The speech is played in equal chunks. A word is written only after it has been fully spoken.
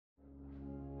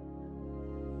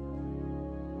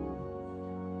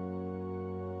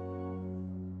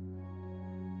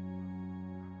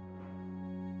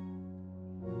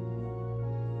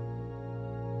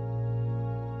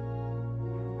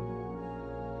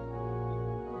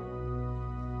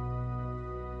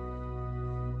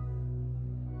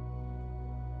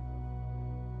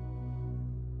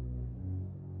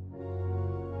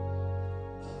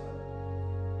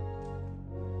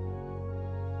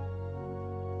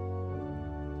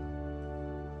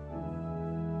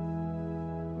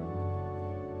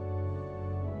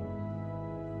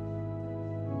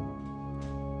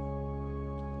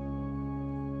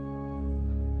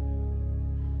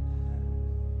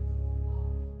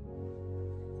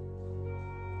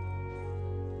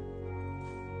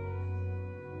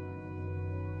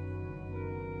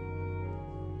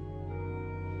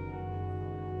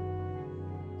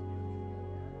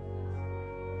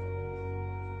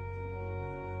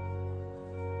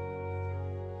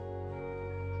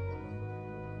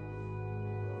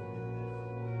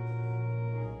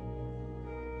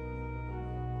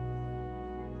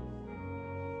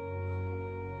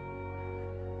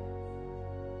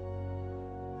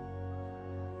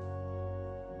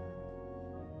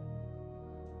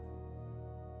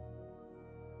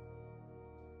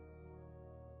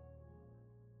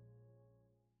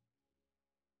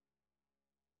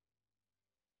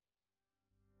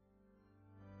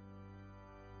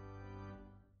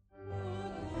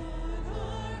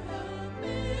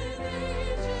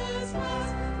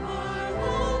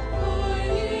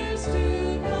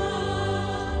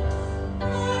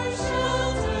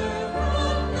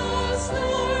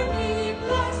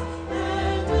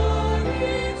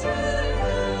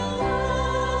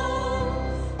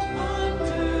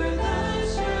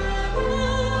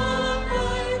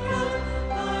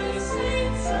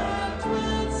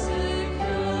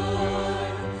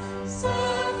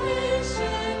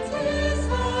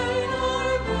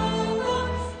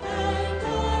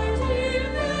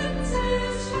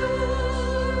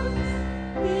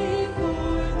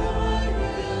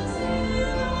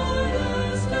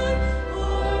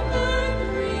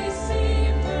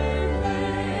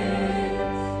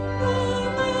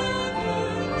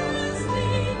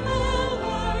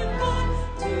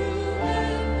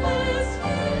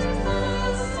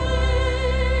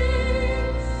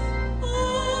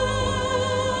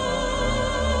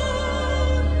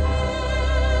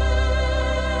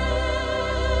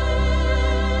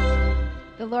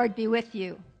Lord be with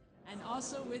you. And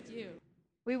also with you.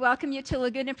 We welcome you to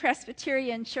Laguna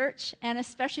Presbyterian Church, and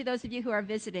especially those of you who are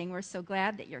visiting. We're so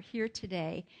glad that you're here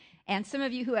today. And some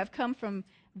of you who have come from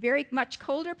very much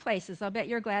colder places, I'll bet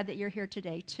you're glad that you're here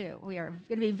today too. We are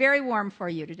going to be very warm for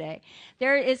you today.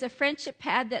 There is a friendship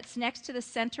pad that's next to the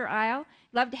center aisle.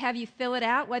 Love to have you fill it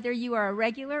out, whether you are a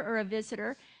regular or a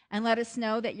visitor, and let us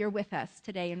know that you're with us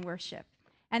today in worship.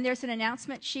 And there's an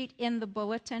announcement sheet in the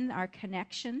bulletin, our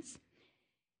connections.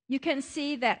 You can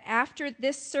see that after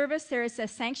this service, there is a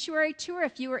sanctuary tour.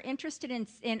 If you are interested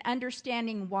in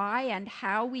understanding why and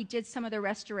how we did some of the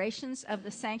restorations of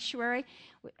the sanctuary,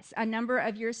 a number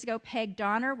of years ago, Peg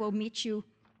Donner will meet you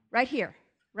right here,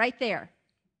 right there,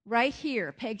 right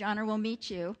here. Peg Donner will meet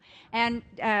you and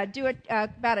do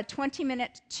about a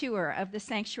 20-minute tour of the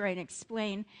sanctuary and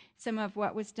explain some of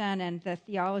what was done and the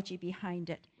theology behind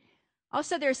it.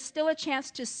 Also, there's still a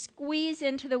chance to squeeze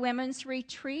into the women's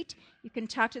retreat. You can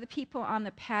talk to the people on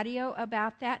the patio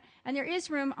about that. And there is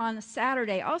room on the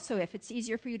Saturday also if it's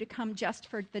easier for you to come just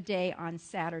for the day on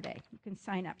Saturday. You can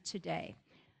sign up today.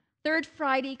 Third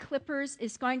Friday Clippers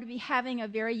is going to be having a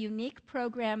very unique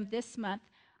program this month,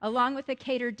 along with a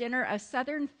catered dinner of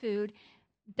Southern food.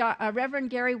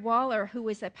 Reverend Gary Waller, who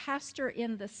was a pastor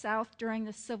in the South during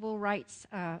the civil rights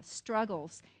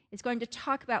struggles, is going to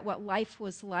talk about what life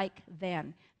was like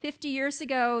then. 50 years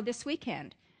ago this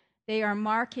weekend, they are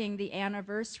marking the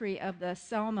anniversary of the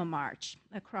Selma March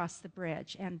across the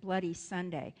bridge and Bloody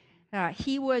Sunday.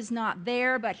 He was not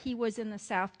there, but he was in the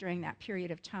South during that period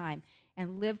of time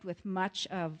and lived with much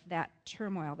of that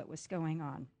turmoil that was going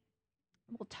on.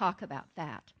 We'll talk about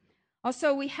that.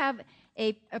 Also, we have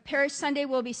a parish Sunday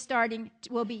will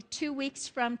be 2 weeks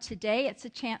from today. It's a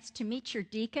chance to meet your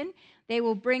deacon. They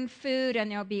will bring food,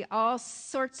 and there'll be all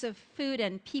sorts of food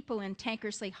and people in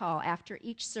Tankersley Hall after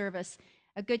each service.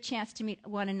 A good chance to meet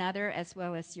one another as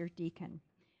well as your deacon.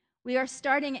 We are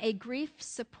starting a grief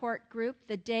support group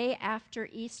the day after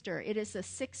Easter. It is a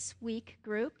 6-week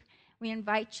group. We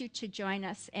invite you to join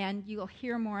us, and you'll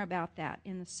hear more about that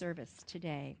in the service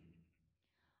today.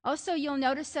 Also, you'll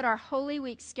notice that our Holy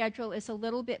Week schedule is a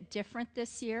little bit different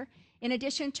this year. In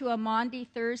addition to a Maundy,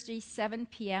 Thursday, 7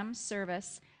 p.m.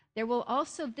 service, there will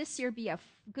also this year be a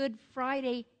Good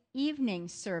Friday evening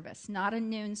service, not a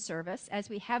noon service, as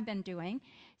we have been doing.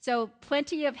 So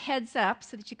plenty of heads up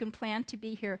so that you can plan to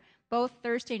be here both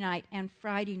Thursday night and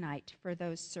Friday night for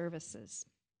those services.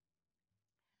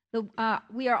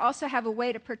 We also have a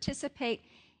way to participate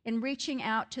in reaching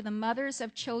out to the mothers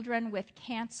of children with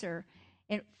cancer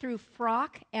through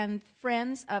Frock and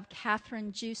friends of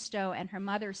Catherine Justo and her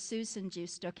mother, Susan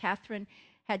Justo. Catherine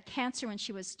had cancer when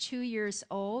she was 2 years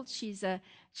old. She's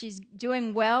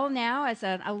doing well now as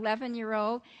an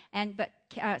 11-year-old, but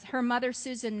her mother,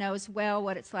 Susan, knows well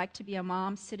what it's like to be a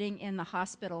mom sitting in the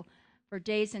hospital for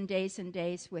days and days and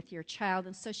days with your child.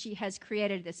 And so she has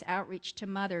created this outreach to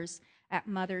mothers at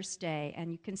Mother's Day,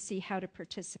 and you can see how to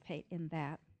participate in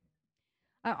that.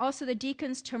 Also, the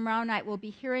deacons tomorrow night will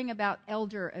be hearing about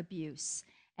elder abuse,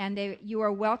 and you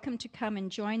are welcome to come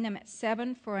and join them at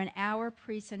 7 for an hour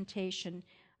presentation.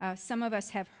 Some of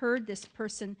us have heard this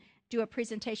person do a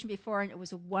presentation before, and it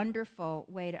was a wonderful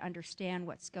way to understand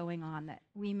what's going on that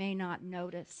we may not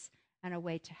notice and a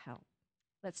way to help.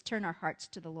 Let's turn our hearts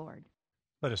to the Lord.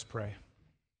 Let us pray.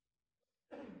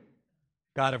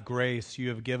 God of grace, you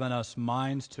have given us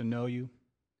minds to know you,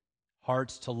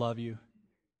 hearts to love you,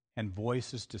 and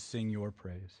voices to sing your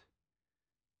praise.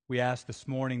 We ask this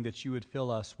morning that you would fill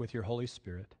us with your Holy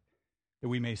Spirit, that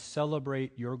we may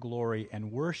celebrate your glory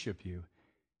and worship you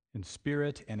in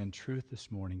spirit and in truth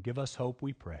this morning. Give us hope,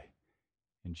 we pray.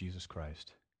 In Jesus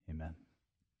Christ, amen.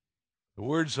 The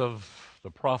words of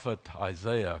the prophet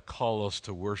Isaiah call us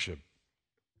to worship.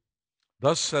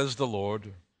 Thus says the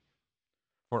Lord,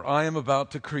 for I am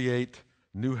about to create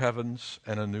new heavens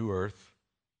and a new earth.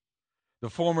 The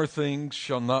former things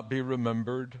shall not be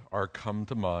remembered or come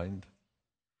to mind,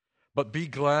 but be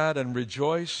glad and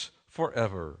rejoice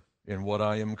forever in what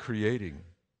I am creating.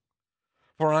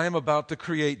 For I am about to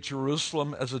create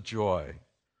Jerusalem as a joy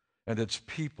and its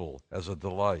people as a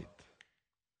delight.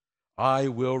 I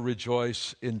will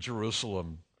rejoice in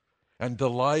Jerusalem and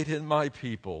delight in my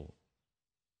people.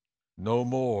 No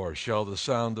more shall the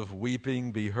sound of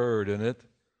weeping be heard in it,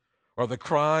 or the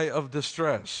cry of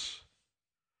distress.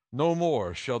 No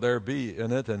more shall there be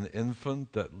in it an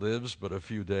infant that lives but a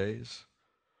few days,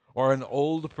 or an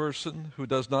old person who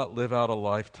does not live out a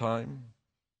lifetime.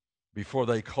 Before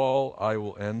they call, I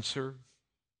will answer.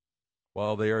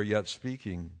 While they are yet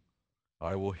speaking,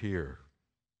 I will hear.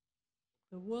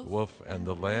 The wolf and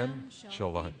the lamb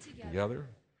shall lie together.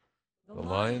 The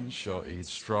lion shall eat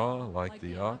straw like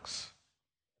the ox,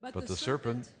 but the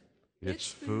serpent, its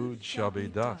food shall be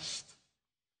dust.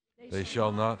 They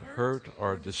shall not hurt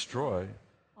or destroy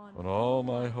on all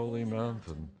my holy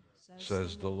mountain,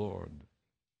 says the Lord.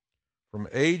 From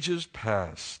ages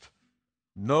past,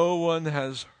 no one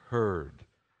has heard,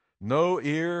 no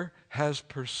ear has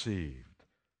perceived,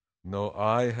 no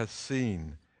eye hath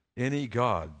seen any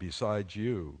God besides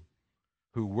you,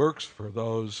 who works for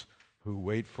those who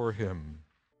wait for him.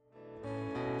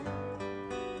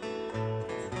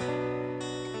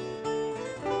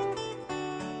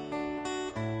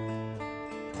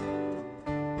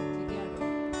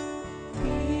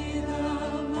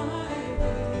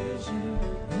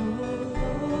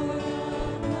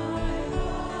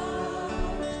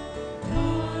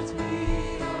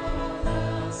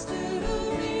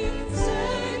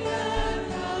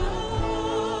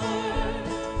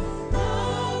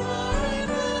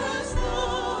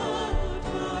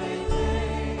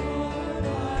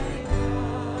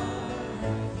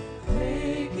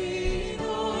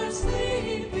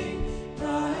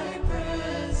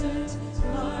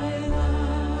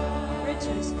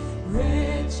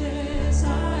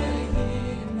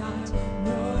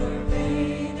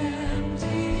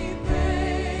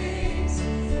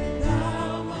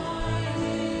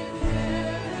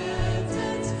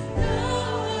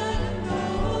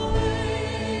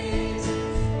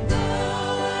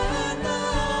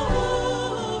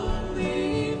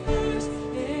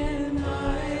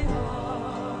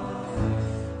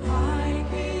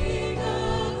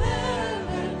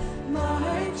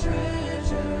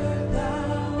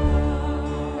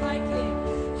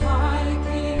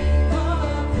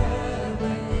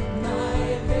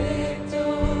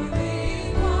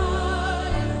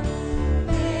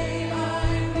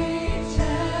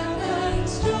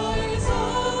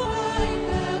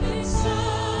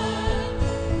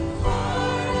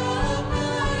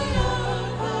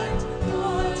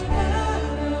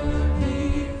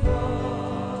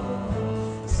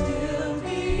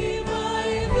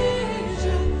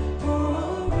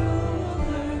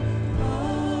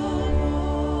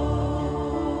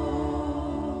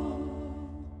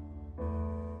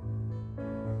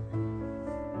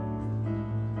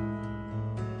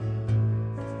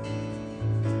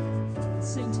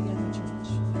 Sing together, church.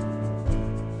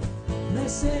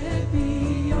 Blessed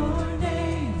be your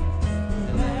name,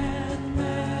 the land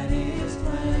that is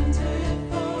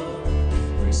plentiful,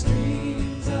 where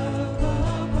streams of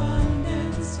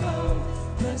abundance flow.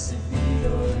 Blessed be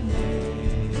your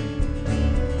name.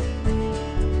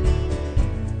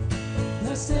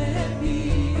 Blessed be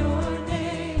your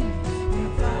name.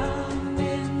 You're found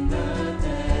in the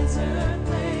desert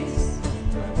place,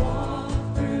 where I walk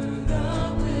through the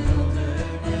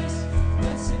wilderness.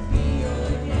 Blessed be your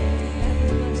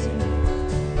name.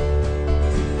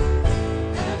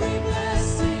 Every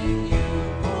blessing you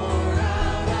pour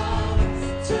out, I'll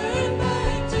turn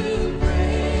back to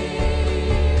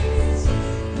praise.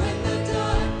 When the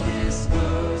darkness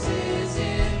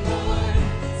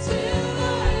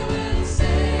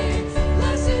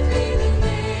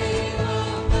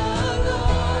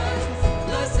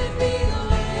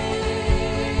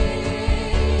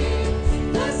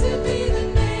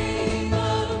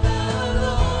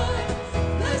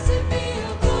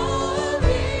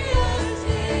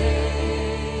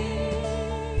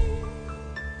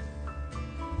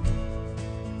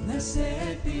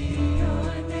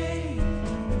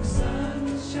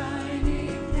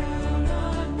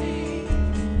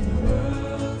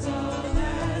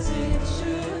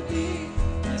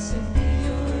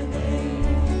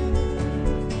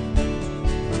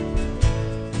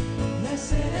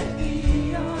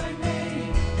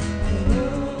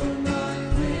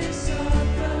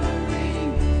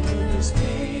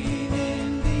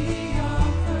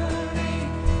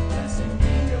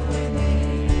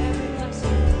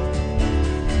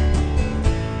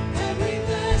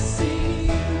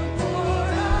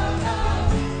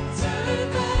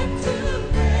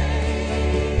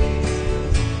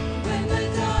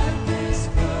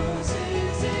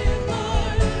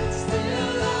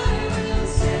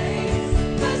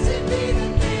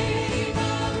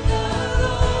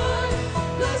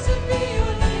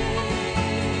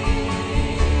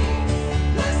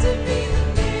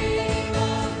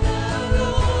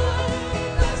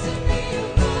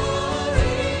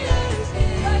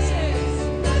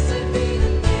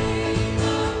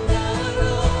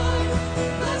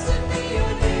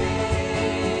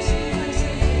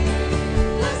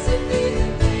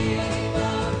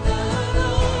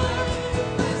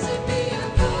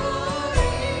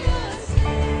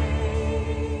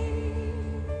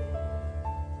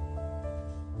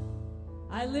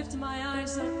lift my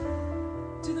eyes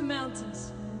up to the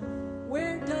mountains.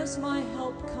 Where does my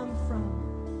help come from?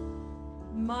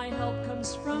 My help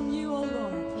comes from you, O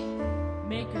Lord,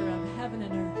 maker of heaven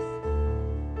and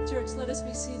earth. Church, let us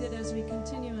be seated as we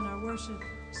continue in our worship,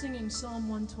 singing Psalm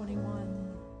 121.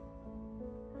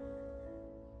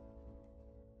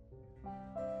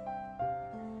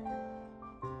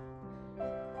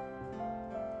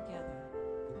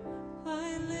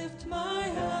 I lift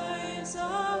my eyes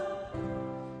up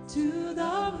to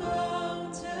the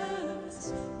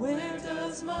mountains. Where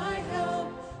does my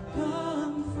help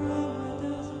come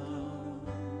from?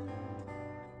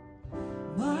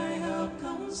 My help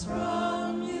comes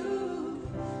from you,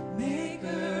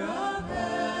 maker of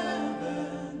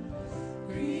heaven,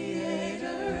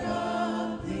 creator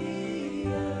of the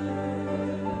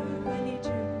earth. I need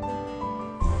you.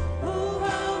 Oh,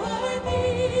 how I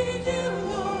need you,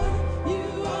 Lord. You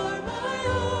are my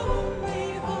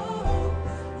only hope.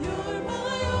 You're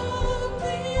my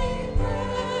only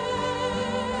friend.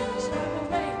 So I will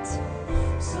wait.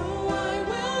 So I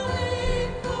will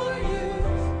wait for you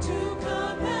to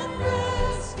come and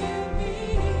rescue me.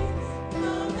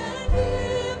 Come and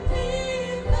give me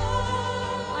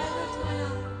life.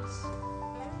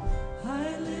 I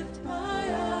lift my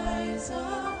eyes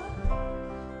up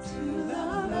to the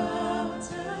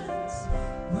mountains.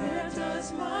 Where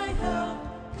does my help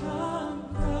come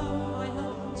from? My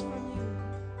help comes from you.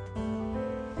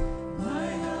 My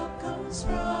help comes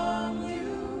from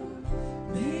you,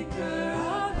 maker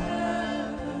of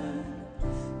heaven,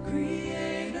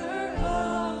 creator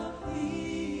of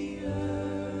the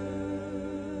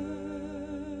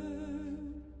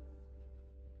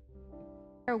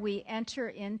earth. We enter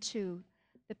into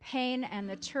the pain and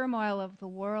the turmoil of the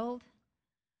world,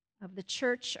 of the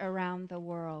church around the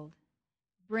world.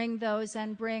 Bring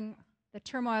the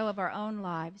turmoil of our own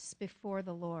lives before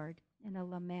the Lord in a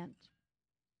lament.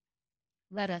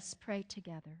 Let us pray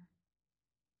together.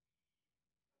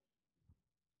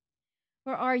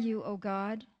 Where are you, O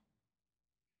God?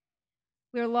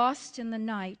 We are lost in the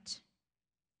night.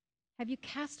 Have you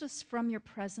cast us from your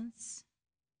presence?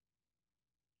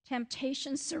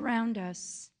 Temptations surround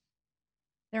us.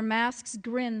 Their masks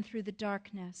grin through the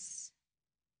darkness.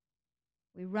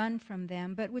 We run from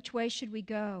them, but which way should we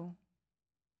go?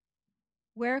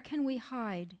 Where can we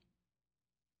hide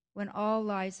when all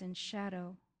lies in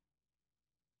shadow?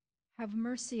 Have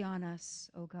mercy on us,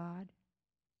 O God.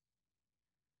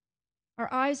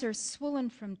 Our eyes are swollen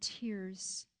from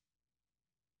tears.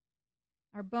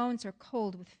 Our bones are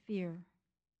cold with fear.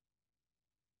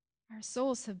 Our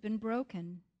souls have been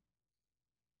broken.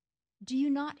 Do you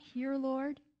not hear,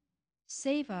 Lord?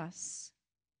 Save us.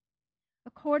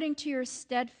 According to your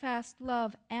steadfast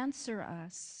love, answer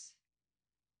us.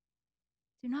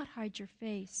 Do not hide your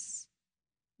face,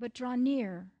 but draw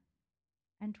near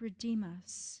and redeem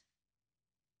us.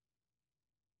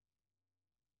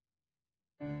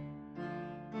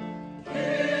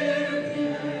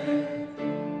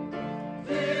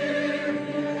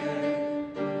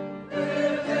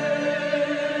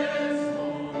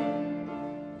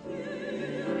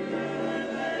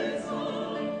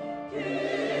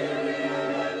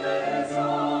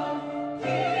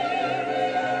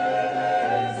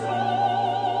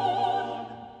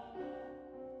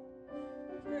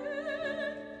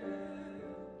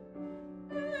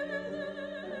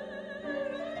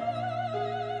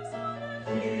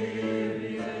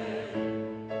 Kyrie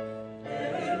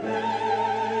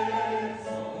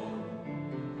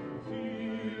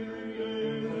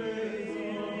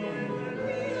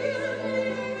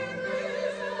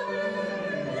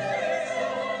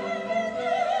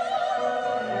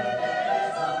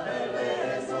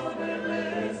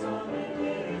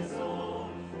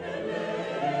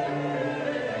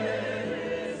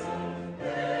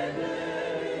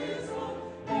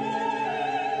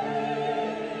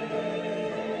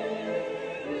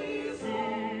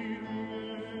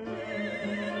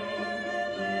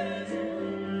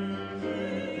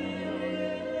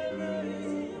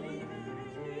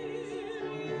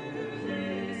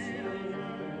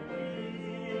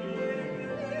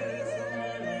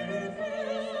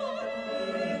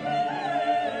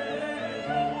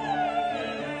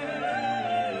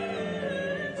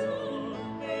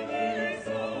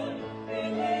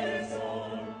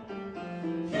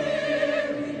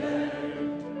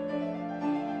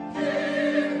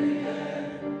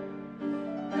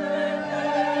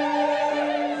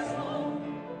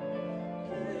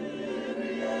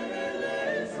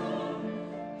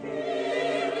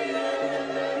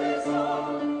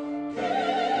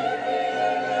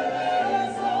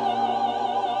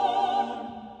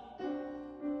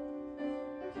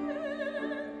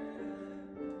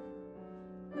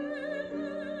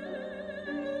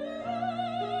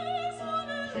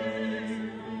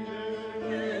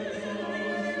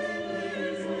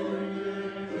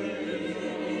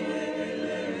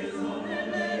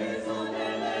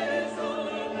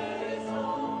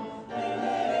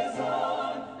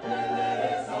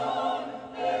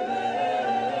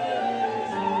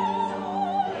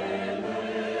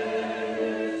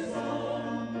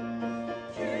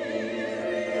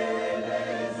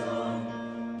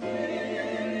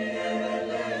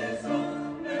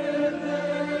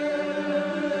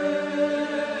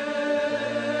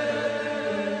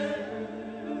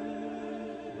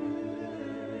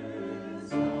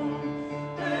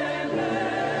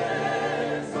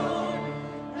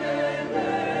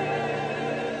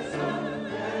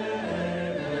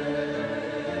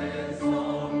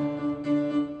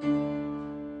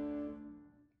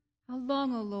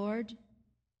long, O Lord?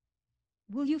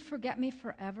 Will you forget me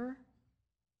forever?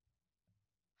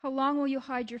 How long will you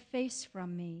hide your face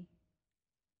from me?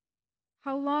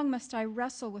 How long must I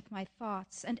wrestle with my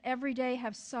thoughts and every day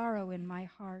have sorrow in my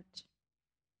heart?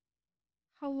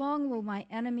 How long will my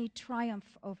enemy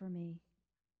triumph over me?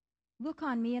 Look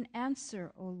on me and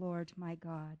answer, O Lord my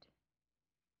God.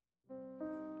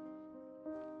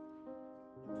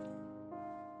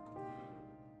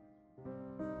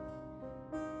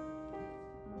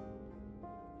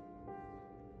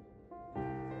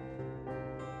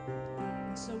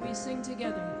 So we sing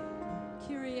together,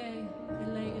 Kyrie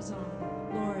eleison,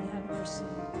 Lord have mercy.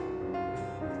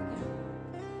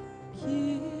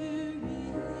 Kyrie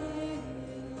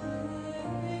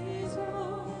eleison,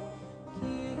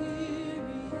 Kyrie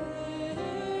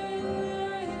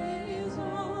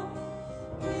eleison,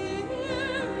 Kyrie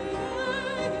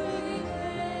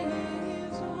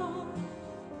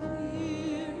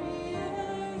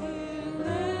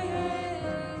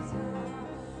eleison,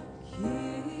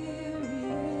 Kyrie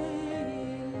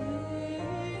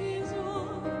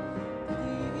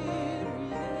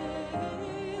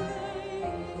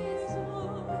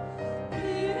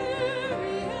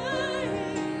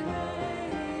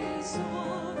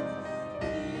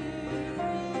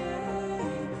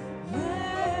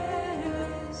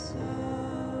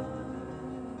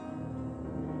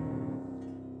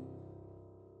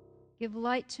Give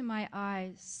light to my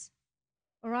eyes,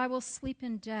 or I will sleep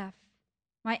in death.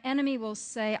 My enemy will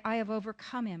say, I have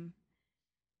overcome him,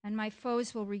 and my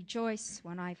foes will rejoice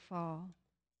when I fall.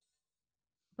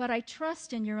 But I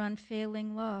trust in your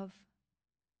unfailing love.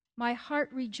 My heart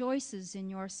rejoices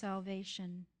in your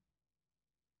salvation.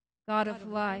 God of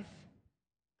life,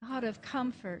 God of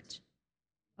comfort,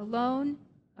 alone,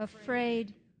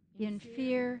 afraid, in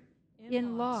fear,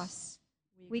 in loss,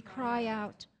 we cry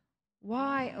out,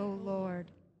 why, O Lord,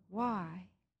 why?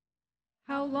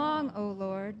 How long, O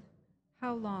Lord,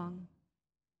 how long?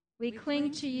 We cling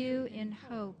to you in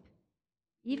hope,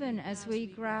 even as we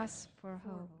grasp for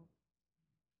hope.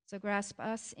 So grasp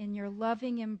us in your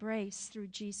loving embrace through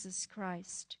Jesus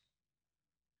Christ,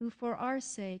 who for our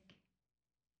sake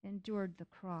endured the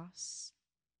cross.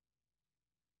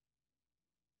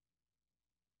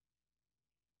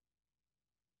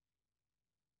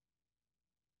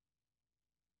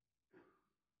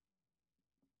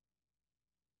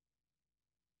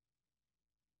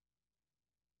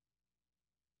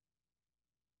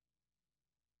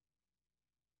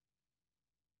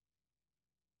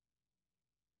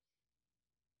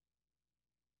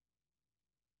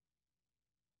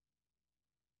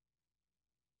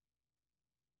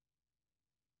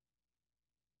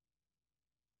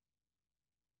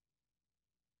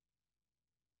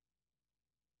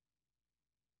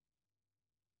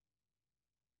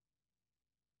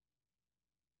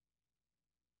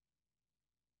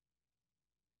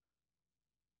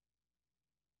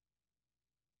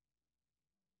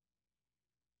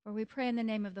 For we pray in the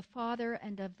name of the Father,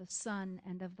 and of the Son,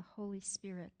 and of the Holy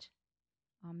Spirit.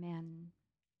 Amen.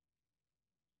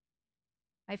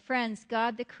 My friends,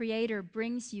 God the Creator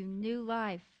brings you new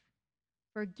life,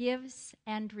 forgives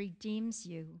and redeems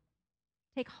you.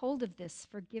 Take hold of this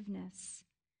forgiveness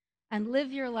and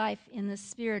live your life in the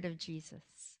Spirit of Jesus.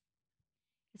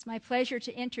 It's my pleasure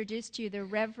to introduce to you the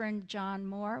Reverend John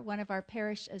Moore, one of our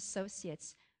parish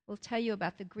associates. We'll tell you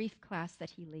about the grief class that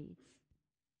he leads.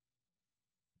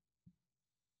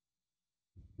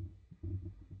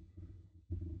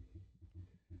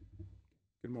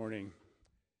 Good morning.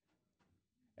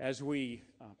 As we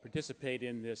participate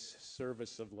in this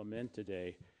service of lament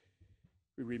today,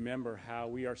 we remember how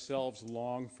we ourselves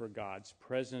long for God's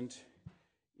presence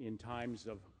in times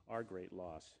of our great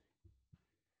loss.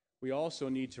 We also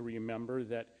need to remember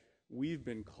that we've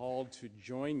been called to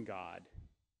join God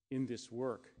in this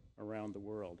work around the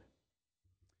world.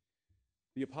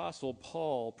 The Apostle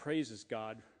Paul praises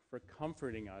God for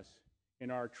comforting us in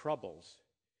our troubles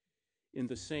in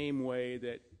the same way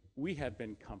that we have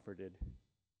been comforted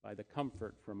by the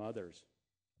comfort from others.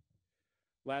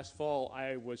 Last fall,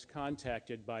 I was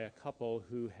contacted by a couple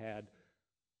who had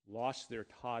lost their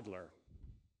toddler,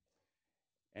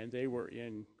 and they were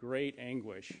in great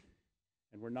anguish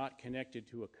and were not connected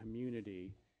to a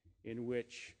community in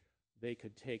which they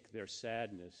could take their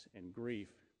sadness and grief.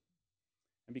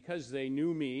 And because they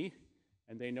knew me,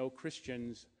 and they know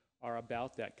Christians are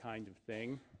about that kind of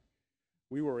thing,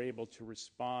 we were able to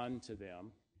respond to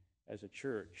them as a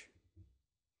church.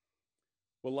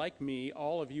 Well, like me,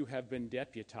 all of you have been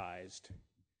deputized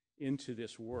into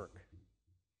this work,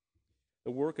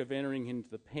 the work of entering into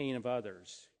the pain of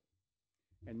others.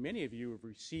 And many of you have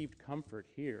received comfort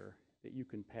here that you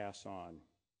can pass on.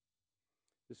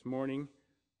 This morning,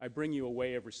 I bring you a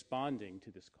way of responding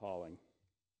to this calling.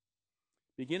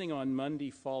 Beginning on Monday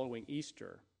following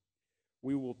Easter,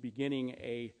 we will be beginning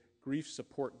a grief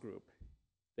support group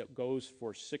that goes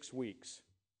for 6 weeks.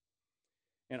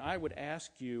 And I would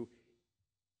ask you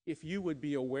if you would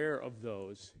be aware of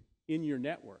those in your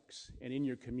networks and in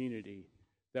your community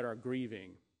that are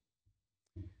grieving.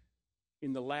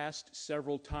 In the last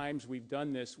several times we've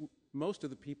done this, most of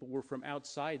the people were from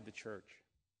outside the church,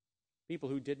 people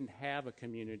who didn't have a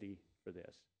community for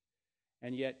this.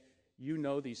 And yet, you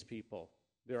know these people,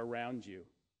 they're around you.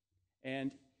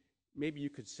 And maybe you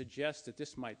could suggest that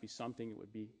this might be something that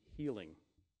would be healing.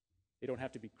 They don't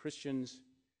have to be Christians.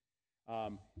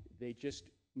 They just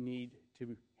need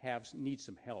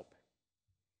some help.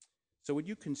 So would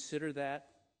you consider that?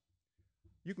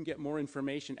 You can get more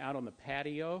information out on the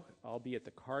patio. I'll be at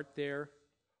the cart there.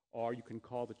 Or you can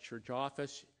call the church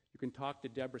office. You can talk to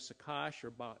Deborah Sakash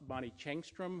or Bonnie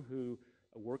Changstrom, who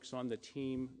works on the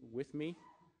team with me.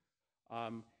 I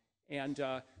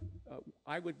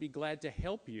would be glad to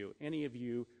help you, any of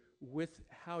you, with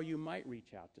how you might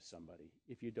reach out to somebody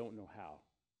if you don't know how.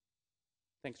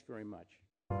 Thanks very much.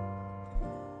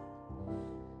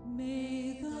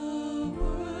 May the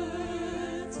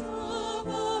words of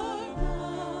our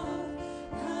mouth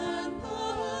and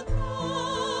the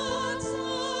thoughts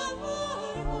of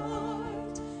our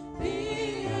heart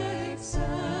be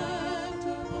acceptable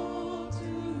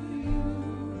to you,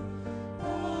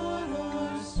 Lord,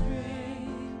 our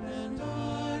strength and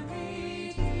our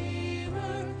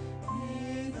Redeemer.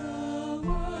 May the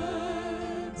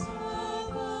words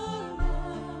of our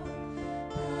mouth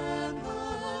and the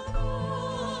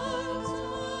thoughts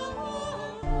of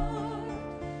our heart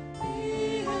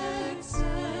be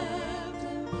acceptable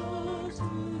to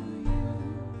you,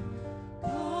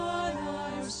 God,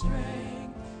 our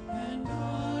strength and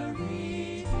our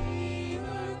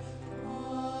Redeemer.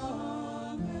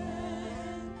 Amen.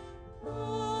 Amen.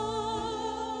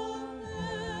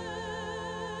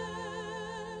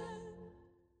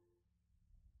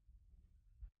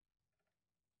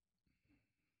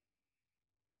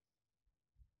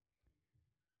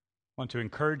 I want to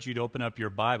encourage you to open up your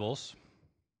Bibles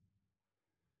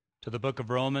to the book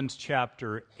of Romans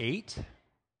chapter 8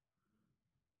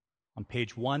 on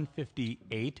page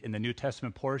 158 in the New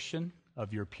Testament portion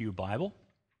of your pew Bible.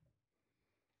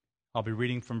 I'll be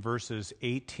reading from verses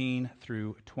 18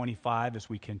 through 25 as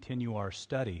we continue our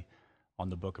study on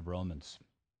the book of Romans.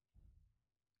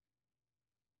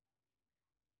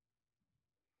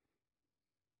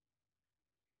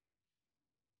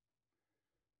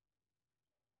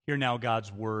 Hear now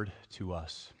God's word to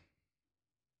us.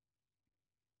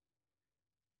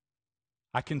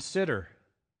 I consider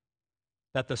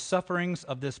that the sufferings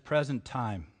of this present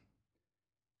time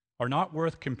are not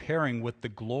worth comparing with the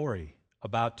glory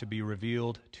about to be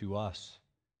revealed to us.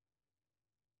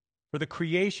 For the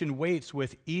creation waits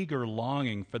with eager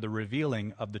longing for the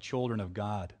revealing of the children of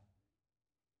God.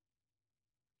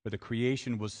 For the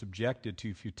creation was subjected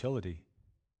to futility,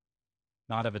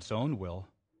 not of its own will,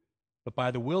 but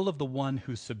by the will of the one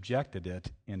who subjected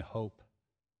it, in hope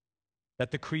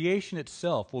that the creation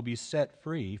itself will be set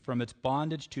free from its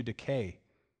bondage to decay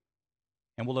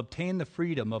and will obtain the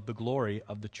freedom of the glory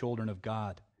of the children of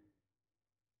God.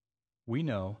 We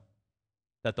know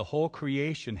that the whole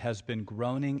creation has been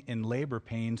groaning in labor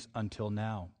pains until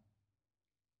now.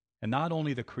 And not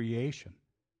only the creation,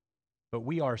 but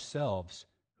we ourselves,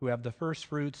 who have the first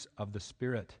fruits of the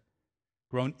Spirit,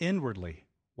 groan inwardly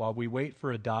while we wait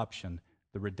for adoption,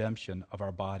 the redemption of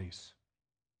our bodies.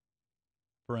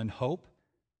 For in hope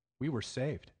we were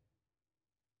saved.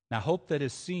 Now hope that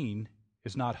is seen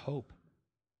is not hope.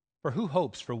 For who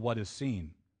hopes for what is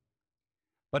seen?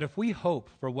 But if we hope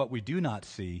for what we do not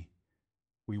see,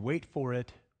 we wait for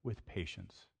it with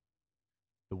patience.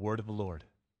 The word of the Lord.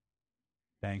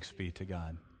 Thanks be to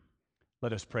God.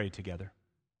 Let us pray together.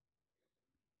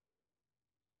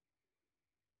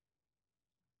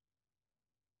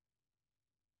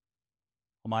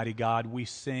 Almighty God, we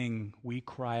sing, we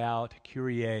cry out,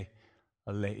 Kyrie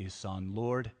eleison,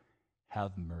 Lord,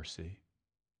 have mercy.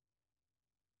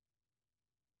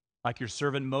 Like your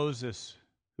servant Moses,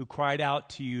 who cried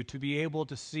out to you to be able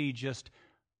to see just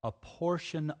a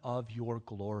portion of your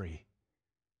glory,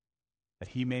 that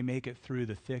he may make it through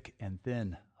the thick and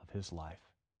thin of his life.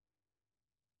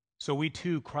 So we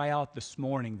too cry out this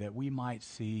morning that we might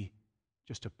see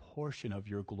just a portion of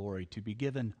your glory, to be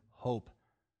given hope,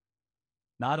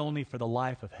 not only for the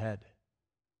life ahead,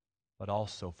 but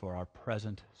also for our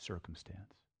present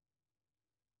circumstance.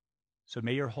 So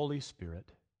may your Holy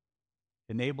Spirit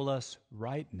enable us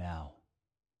right now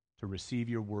to receive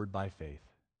your word by faith.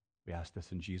 We ask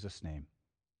this in Jesus' name.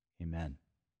 Amen.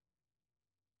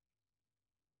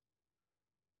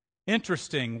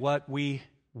 Interesting what we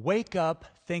wake up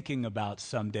thinking about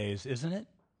some days, isn't it?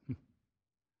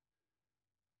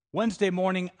 Wednesday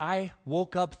morning, I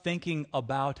woke up thinking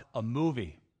about a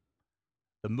movie,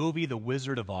 the movie The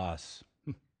Wizard of Oz.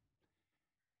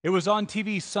 It was on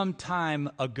TV some time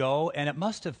ago, and it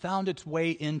must have found its way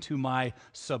into my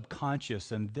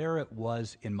subconscious, and there it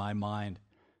was in my mind.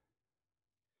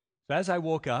 So as I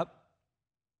woke up,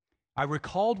 I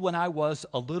recalled when I was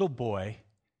a little boy,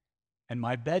 and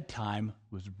my bedtime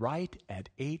was right at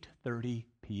 8:30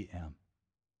 p.m.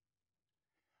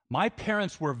 My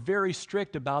parents were very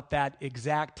strict about that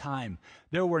exact time.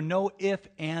 There were no ifs,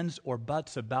 ands, or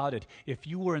buts about it. If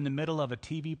you were in the middle of a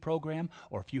TV program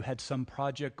or if you had some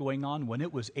project going on, when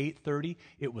it was 8:30,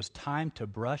 it was time to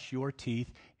brush your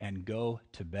teeth and go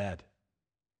to bed.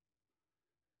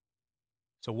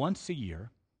 So once a year,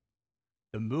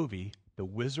 the movie The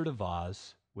Wizard of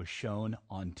Oz was shown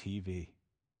on TV.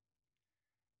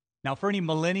 Now, for any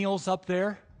millennials up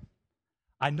there,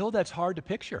 I know that's hard to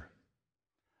picture.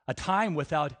 A time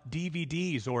without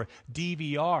DVDs or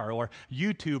DVR or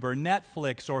YouTube or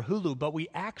Netflix or Hulu, but we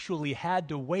actually had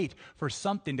to wait for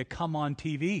something to come on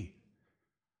TV.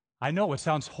 I know, it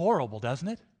sounds horrible, doesn't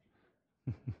it?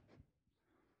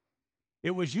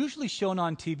 It was usually shown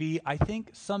on TV, I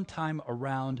think, sometime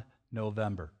around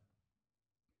November.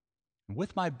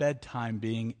 With my bedtime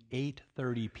being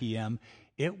 8:30 p.m.,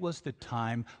 it was the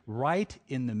time right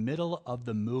in the middle of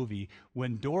the movie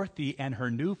when Dorothy and her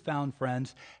newfound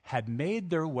friends had made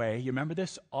their way, you remember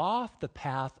this, off the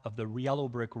path of the yellow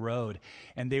brick road,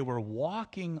 and they were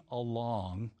walking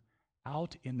along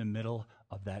out in the middle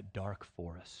of that dark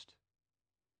forest.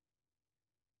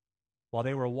 While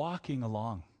they were walking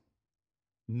along,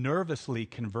 nervously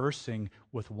conversing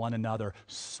with one another,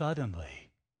 suddenly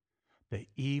the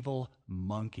evil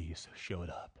monkeys showed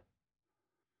up,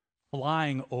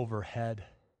 flying overhead.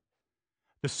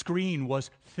 The screen was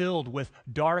filled with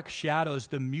dark shadows.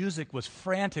 The music was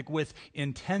frantic with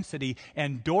intensity,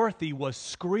 and Dorothy was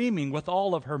screaming with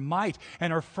all of her might,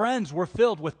 and her friends were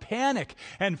filled with panic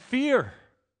and fear.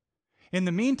 In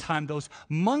the meantime, those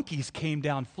monkeys came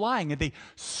down flying, and they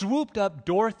swooped up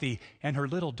Dorothy and her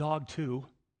little dog, too.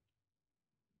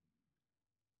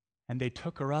 And they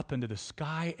took her up into the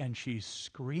sky, and she's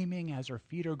screaming as her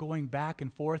feet are going back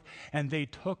and forth. And they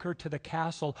took her to the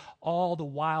castle. All the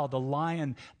while, the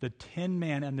lion, the Tin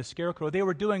Man, and the Scarecrow, they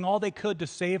were doing all they could to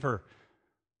save her,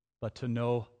 but to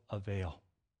no avail.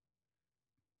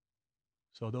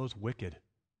 So those wicked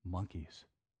monkeys,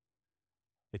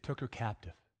 they took her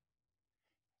captive.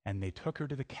 And they took her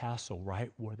to the castle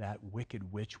right where that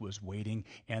wicked witch was waiting.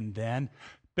 And then,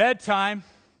 bedtime.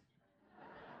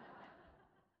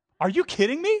 Are you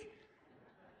kidding me?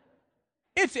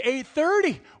 It's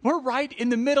 8:30. We're right in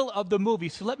the middle of the movie.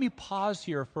 So let me pause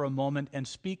here for a moment and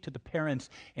speak to the parents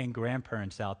and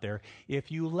grandparents out there. If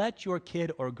you let your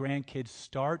kid or grandkids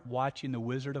start watching The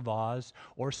Wizard of Oz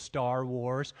or Star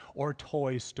Wars or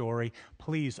Toy Story,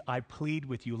 please, I plead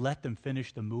with you, let them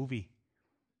finish the movie.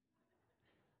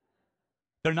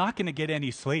 They're not going to get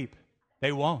any sleep.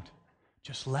 They won't.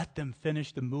 Just let them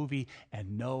finish the movie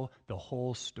and know the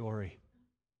whole story.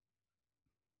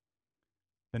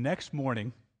 The next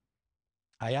morning,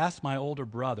 I asked my older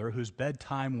brother, whose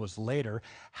bedtime was later,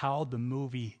 how the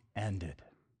movie ended.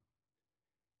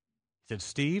 He said,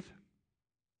 "Steve,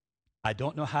 I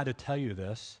don't know how to tell you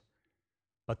this,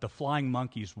 but the flying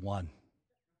monkeys won."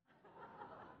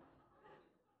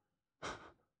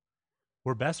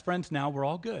 We're best friends now. We're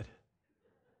all good.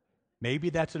 Maybe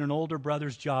that's in an older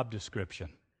brother's job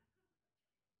description.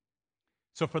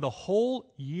 So for the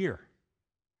whole year,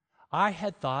 I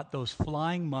had thought those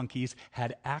flying monkeys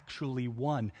had actually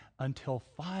won until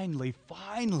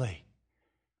finally,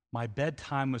 my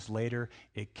bedtime was later,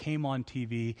 it came on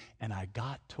TV, and I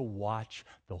got to watch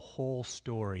the whole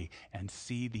story and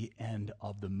see the end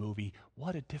of the movie.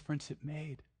 What a difference it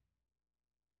made.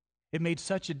 It made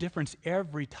such a difference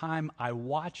every time I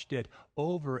watched it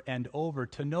over and over.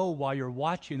 To know while you're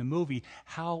watching a movie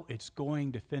how it's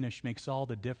going to finish makes all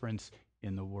the difference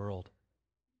in the world.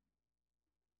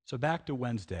 So back to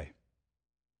Wednesday.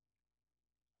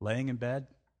 Laying in bed,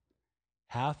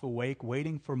 half awake,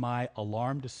 waiting for my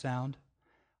alarm to sound,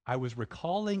 I was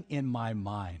recalling in my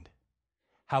mind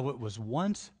how it was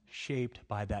once shaped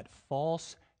by that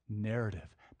false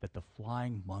narrative that the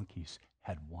flying monkeys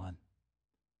had won.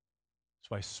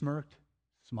 So I smirked,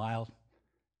 smiled,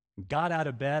 got out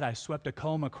of bed. I swept a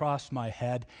comb across my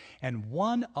head, and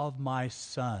one of my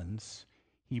sons,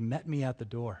 he met me at the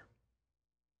door.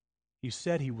 He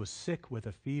said he was sick with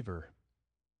a fever,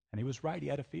 And he was right, he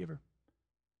had a fever.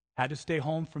 Had to stay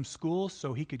home from school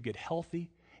so he could get healthy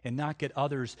and not get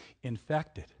others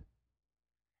infected.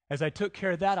 As I took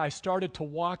care of that, I started to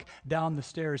walk down the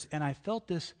stairs, and I felt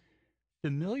this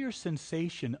familiar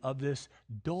sensation of this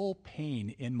dull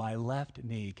pain in my left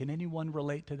knee. Can anyone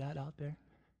relate to that out there?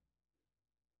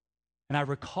 And I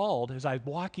recalled, as I was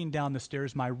walking down the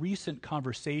stairs, my recent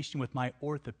conversation with my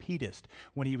orthopedist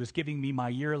when he was giving me my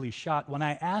yearly shot, when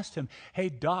I asked him, "Hey,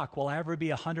 doc, will I ever be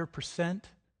 100%?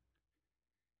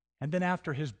 And then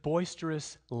after his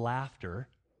boisterous laughter,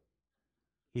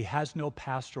 he has no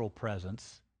pastoral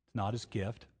presence, it's not his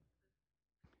gift,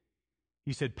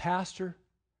 he said, "Pastor,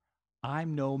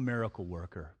 I'm no miracle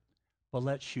worker, but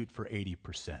let's shoot for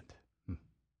 80%.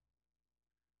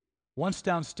 Once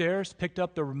downstairs, picked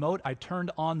up the remote, I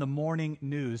turned on the morning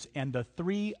news and the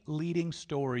 3 leading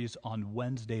stories on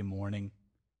Wednesday morning.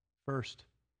 First,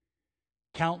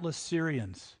 countless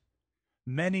Syrians,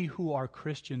 many who are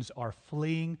Christians, are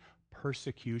fleeing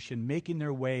persecution, making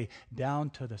their way down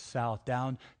to the south,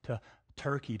 down to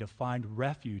Turkey to find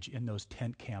refuge in those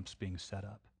tent camps being set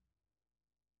up.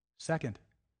 Second,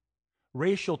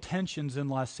 racial tensions in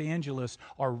Los Angeles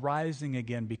are rising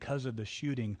again because of the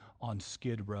shooting on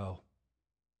Skid Row.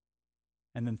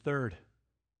 And then third,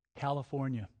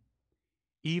 California.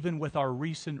 Even with our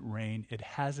recent rain, it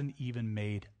hasn't even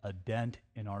made a dent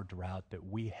in our drought that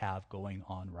we have going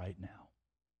on right now.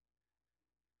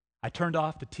 I turned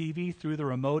off the TV, threw the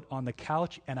remote on the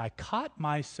couch, and I caught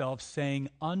myself saying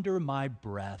under my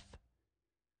breath,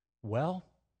 well,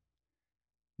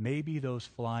 maybe those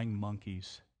flying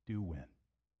monkeys do win.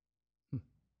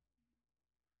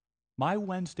 My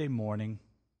Wednesday morning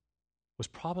was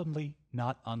probably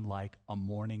not unlike a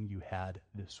morning you had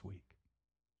this week.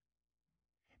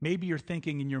 Maybe you're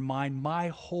thinking in your mind, my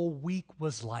whole week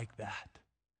was like that.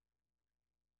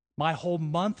 My whole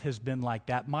month has been like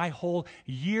that. My whole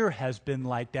year has been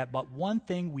like that. But one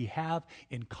thing we have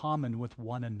in common with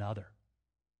one another,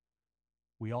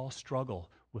 we all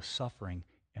struggle with suffering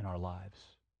in our lives.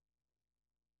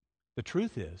 The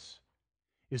truth is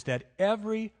that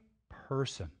every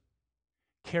person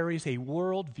carries a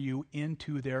worldview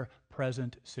into their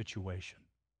present situation.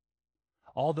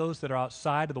 All those that are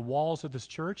outside of the walls of this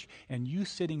church, and you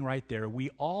sitting right there, we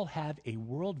all have a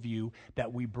worldview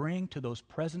that we bring to those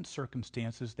present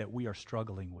circumstances that we are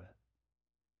struggling with.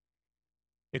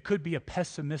 It could be a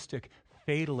pessimistic,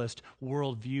 fatalist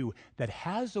worldview that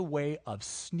has a way of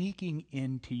sneaking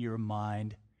into your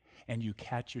mind, and you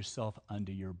catch yourself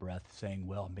under your breath saying,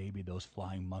 well, maybe those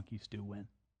flying monkeys do win.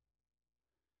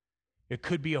 It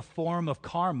could be a form of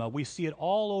karma. We see it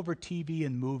all over TV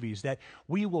and movies, that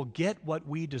we will get what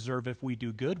we deserve. If we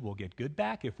do good, we'll get good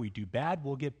back. If we do bad,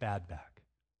 we'll get bad back.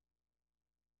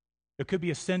 It could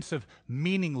be a sense of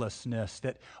meaninglessness,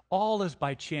 that all is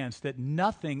by chance, that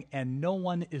nothing and no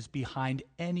one is behind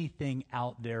anything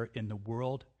out there in the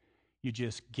world. You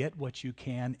just get what you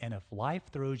can, and if life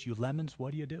throws you lemons,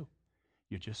 what do?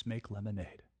 You just make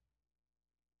lemonade.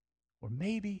 Or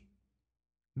maybe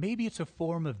it's a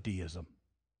form of deism.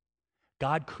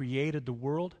 God created the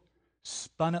world,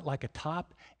 spun it like a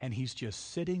top, and he's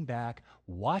just sitting back,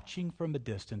 watching from a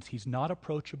distance. He's not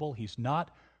approachable, he's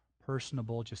not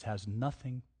personable, just has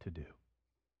nothing to do.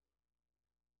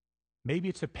 Maybe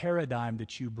it's a paradigm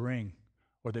that you bring,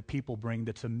 or that people bring,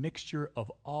 that's a mixture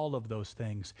of all of those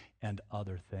things and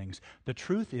other things. The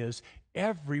truth is,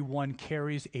 everyone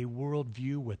carries a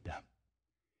worldview with them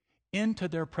into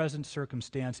their present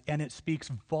circumstance, and it speaks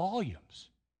volumes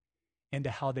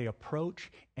into how they approach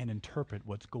and interpret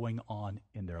what's going on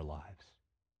in their lives.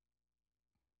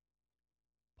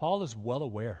 Paul is well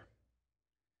aware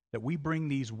that we bring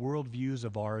these worldviews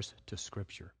of ours to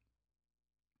Scripture,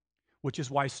 which is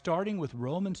why starting with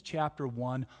Romans chapter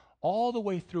 1 all the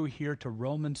way through here to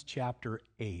Romans chapter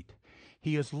 8,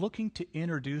 he is looking to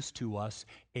introduce to us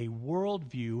a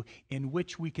worldview in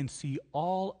which we can see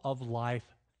all of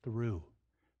life through,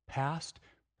 past,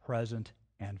 present,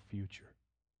 and future.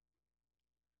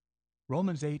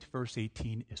 Romans 8, verse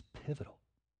 18 is pivotal.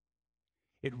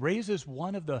 It raises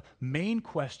one of the main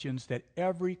questions that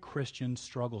every Christian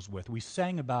struggles with. We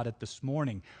sang about it this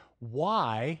morning.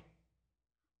 Why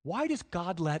does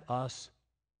God let us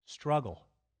struggle?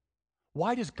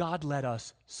 Why does God let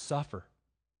us suffer?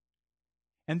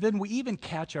 And then we even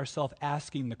catch ourselves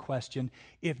asking the question,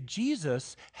 if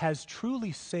Jesus has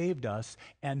truly saved us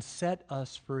and set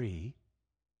us free,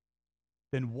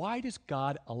 then why does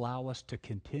God allow us to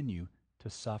continue to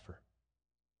suffer?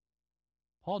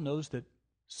 Paul knows that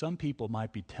some people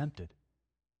might be tempted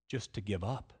just to give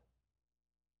up.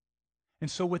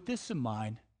 And so with this in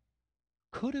mind,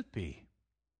 could it be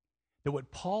that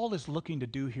what Paul is looking to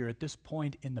do here at this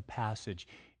point in the passage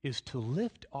is to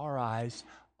lift our eyes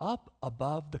up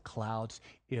above the clouds,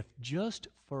 if just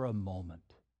for a moment,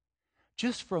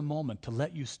 to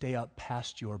let you stay up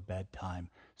past your bedtime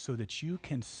so that you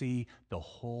can see the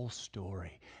whole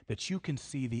story, that you can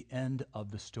see the end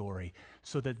of the story,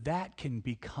 so that that can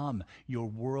become your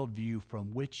worldview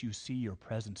from which you see your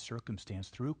present circumstance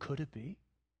through. Could it be?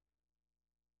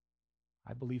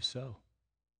 I believe so.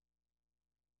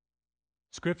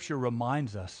 Scripture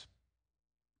reminds us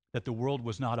that the world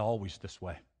was not always this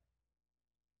way.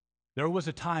 There was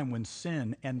a time when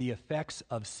sin and the effects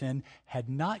of sin had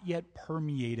not yet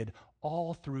permeated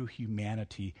all through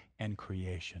humanity and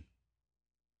creation.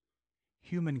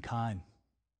 Humankind,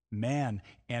 man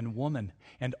and woman,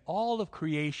 and all of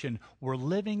creation were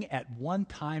living at one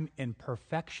time in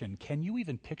perfection. Can you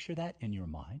even picture that in your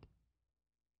mind?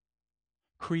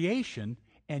 Creation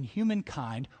and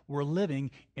humankind were living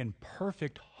in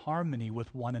perfect harmony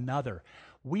with one another.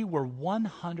 We were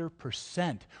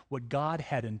 100% what God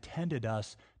had intended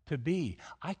us to be.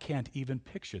 I can't even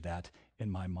picture that in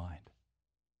my mind.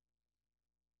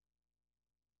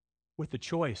 With the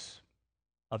choice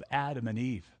of Adam and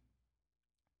Eve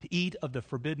to eat of the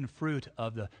forbidden fruit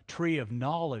of the tree of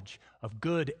knowledge of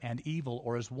good and evil,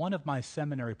 or as one of my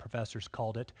seminary professors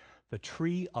called it, the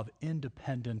tree of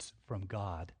independence from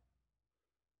God,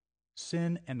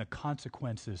 sin and the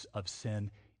consequences of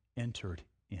sin entered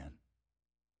in.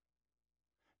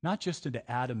 Not just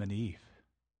into Adam and Eve,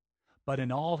 but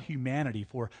in all humanity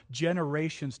for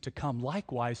generations to come,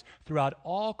 likewise throughout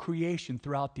all creation,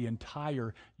 throughout the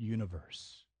entire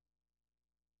universe.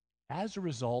 As a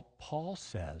result, Paul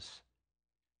says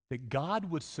that God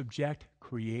would subject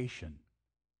creation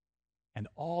and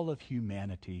all of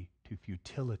humanity to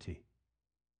futility,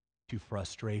 to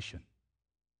frustration.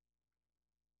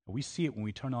 We see it when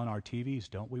we turn on our TVs,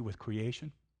 don't we, with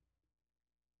creation?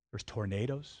 There's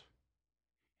tornadoes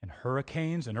and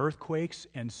hurricanes and earthquakes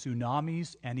and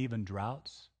tsunamis and even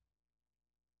droughts.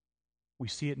 We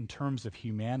see it in terms of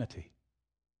humanity.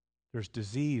 There's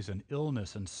disease and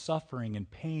illness and suffering and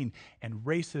pain and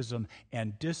racism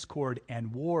and discord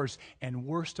and wars, and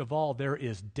worst of all, there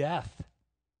is death.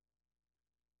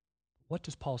 What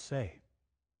does Paul say?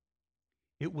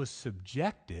 It was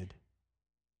subjected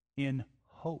in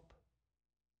hope.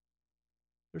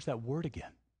 There's that word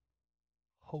again,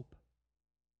 hope.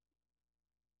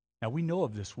 Now, we know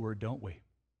of this word, don't we?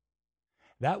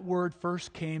 That word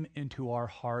first came into our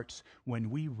hearts when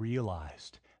we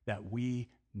realized that we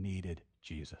needed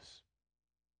Jesus.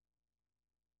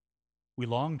 We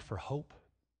longed for hope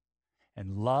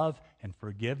and love and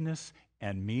forgiveness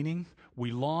and meaning.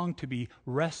 We longed to be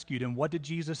rescued. And what did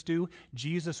Jesus do?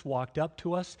 Jesus walked up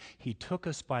to us. He took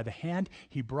us by the hand.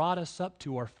 He brought us up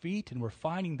to our feet, and we're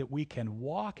finding that we can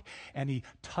walk. And He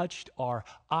touched our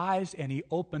eyes, and He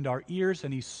opened our ears,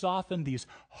 and He softened these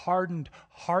hardened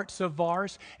hearts of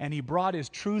ours, and He brought His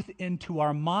truth into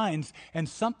our minds, and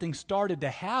something started to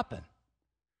happen.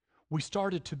 We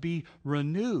started to be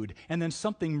renewed, and then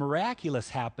something miraculous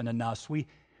happened in us. We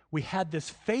had this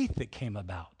faith that came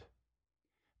about.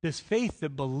 This faith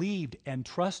that believed and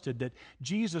trusted that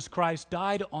Jesus Christ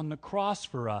died on the cross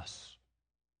for us,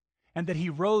 and that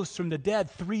He rose from the dead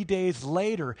 3 days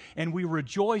later, and we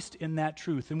rejoiced in that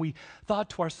truth. And we thought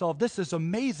to ourselves, this is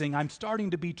amazing. I'm starting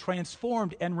to be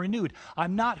transformed and renewed.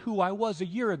 I'm not who I was a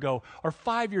year ago, or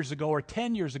 5 years ago, or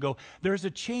 10 years ago. There's a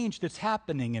change that's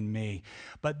happening in me.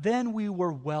 But then we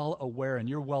were well aware, and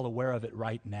you're well aware of it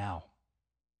right now.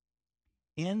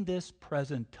 In this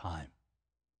present time,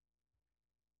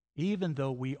 even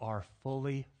though we are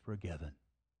fully forgiven.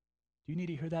 Do you need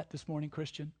to hear that this morning,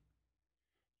 Christian?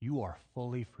 You are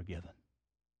fully forgiven.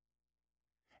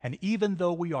 And even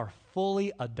though we are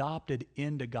fully adopted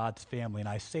into God's family, and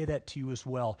I say that to you as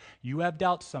well, you have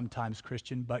doubts sometimes,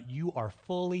 Christian, but you are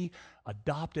fully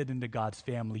adopted into God's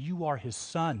family. You are His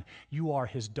son, you are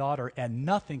His daughter, and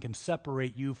nothing can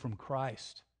separate you from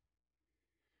Christ.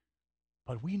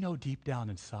 But we know deep down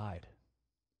inside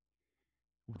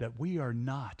that we are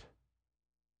not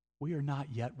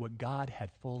yet what God had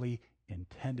fully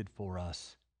intended for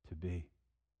us to be.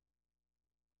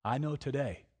 I know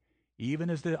today, even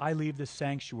as I leave this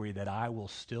sanctuary, that I will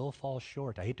still fall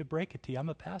short. I hate to break it to you, I'm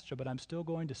a pastor, but I'm still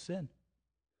going to sin.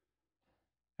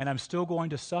 And I'm still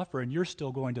going to suffer, and you're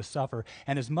still going to suffer.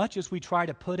 And as much as we try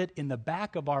to put it in the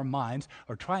back of our minds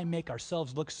or try and make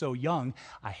ourselves look so young,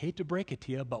 I hate to break it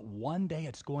to you, but one day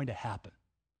it's going to happen.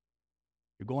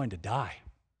 You're going to die.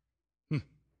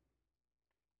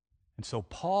 And so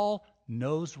Paul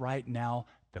knows right now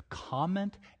the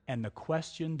comment and the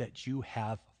question that you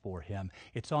have for him.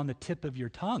 It's on the tip of your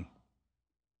tongue.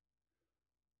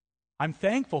 I'm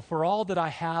thankful for all that I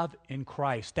have in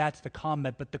Christ. That's the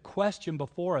comment. But the question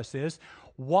before us is,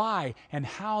 why and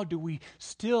how do we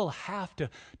still have to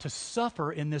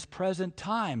suffer in this present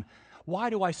time? Why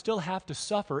do I still have to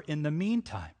suffer in the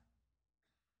meantime?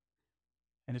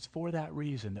 And it's for that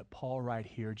reason that Paul right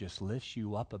here just lifts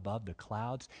you up above the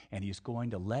clouds, and he's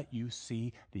going to let you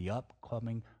see the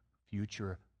upcoming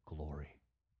future glory.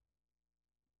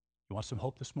 You want some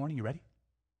hope this morning? You ready?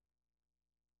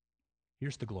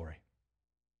 Here's the glory.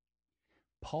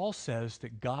 Paul says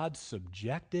that God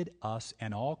subjected us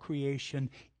and all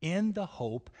creation in the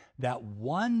hope that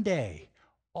one day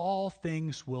all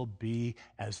things will be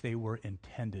as they were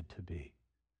intended to be.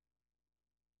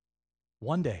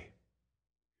 One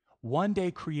day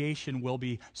creation will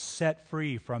be set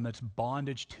free from its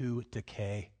bondage to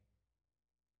decay.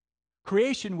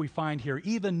 Creation, we find here,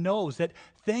 even knows that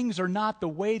things are not the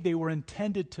way they were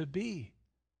intended to be.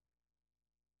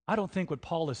 I don't think what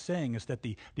Paul is saying is that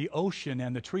the ocean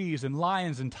and the trees and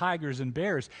lions and tigers and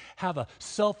bears have a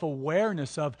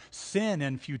self-awareness of sin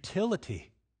and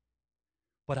futility.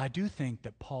 But I do think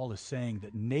that Paul is saying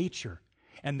that nature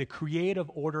and the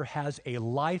creative order has a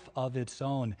life of its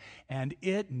own, and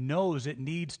it knows it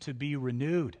needs to be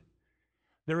renewed.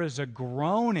 There is a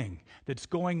groaning that's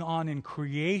going on in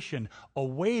creation,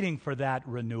 awaiting for that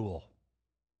renewal.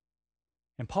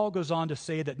 And Paul goes on to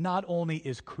say that not only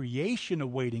is creation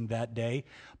awaiting that day,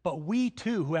 but we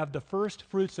too, who have the first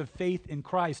fruits of faith in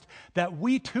Christ, that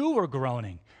we too are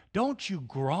groaning. Don't you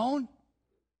groan?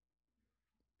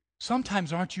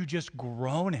 Sometimes aren't you just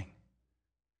groaning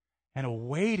and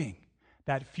awaiting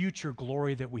that future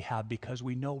glory that we have, because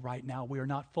we know right now we are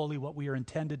not fully what we are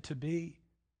intended to be?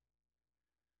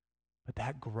 But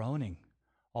that groaning,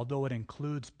 although it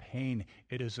includes pain,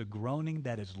 it is a groaning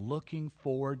that is looking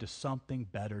forward to something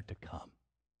better to come.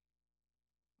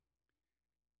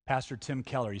 Pastor Tim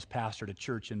Keller, he's pastored a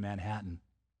church in Manhattan,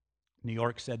 New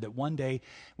York, said that one day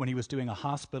when he was doing a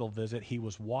hospital visit, he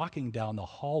was walking down the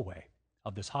hallway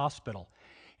of this hospital,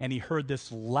 and he heard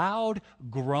this loud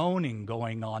groaning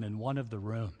going on in one of the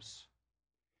rooms.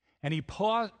 And he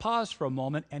paused for a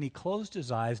moment, and he closed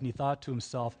his eyes, and he thought to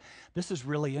himself, this is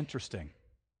really interesting.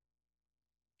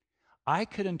 I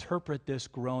could interpret this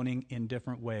groaning in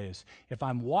different ways. If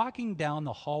I'm walking down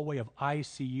the hallway of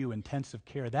ICU, intensive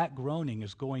care, that groaning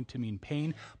is going to mean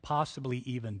pain, possibly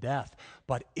even death.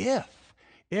 But if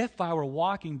I were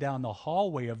walking down the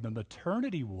hallway of the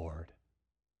maternity ward,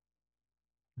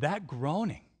 that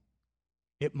groaning,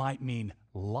 it might mean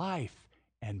life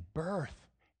and birth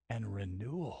and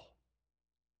renewal.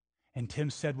 And Tim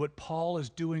said what Paul is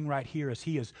doing right here is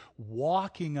he is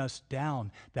walking us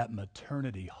down that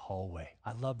maternity hallway.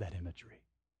 I love that imagery.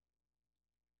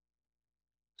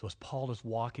 So as Paul is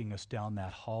walking us down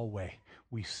that hallway,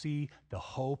 we see the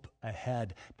hope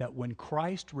ahead that when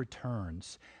Christ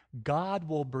returns, God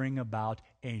will bring about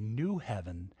a new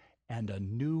heaven and a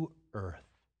new earth.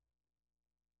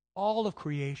 All of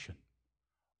creation,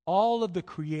 all of the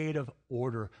creative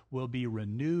order will be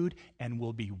renewed and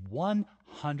will be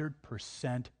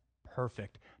 100%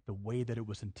 perfect the way that it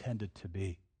was intended to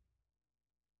be.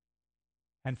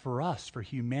 And for us, for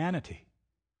humanity,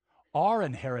 our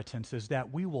inheritance is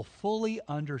that we will fully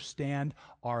understand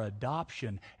our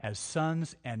adoption as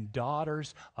sons and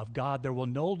daughters of God. There will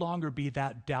no longer be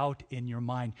that doubt in your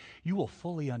mind. You will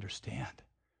fully understand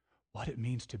what it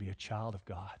means to be a child of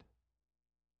God.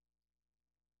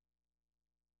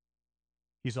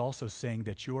 He's also saying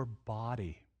that your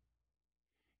body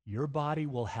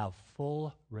will have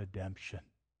full redemption.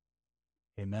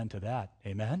 Amen to that.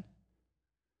 Amen?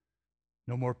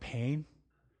 No more pain,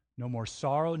 no more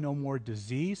sorrow, no more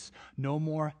disease, no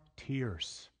more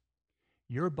tears.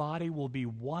 Your body will be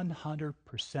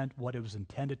 100% what it was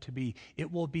intended to be.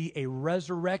 It will be a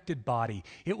resurrected body.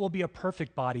 It will be a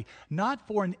perfect body, not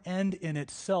for an end in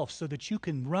itself so that you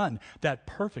can run that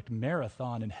perfect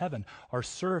marathon in heaven or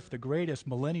surf the greatest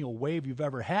millennial wave you've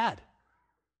ever had.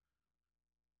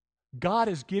 God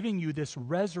is giving you this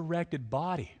resurrected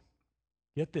body,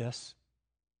 get this,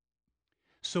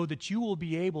 so that you will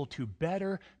be able to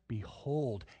better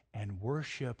behold and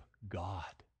worship God.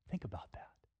 Think about that.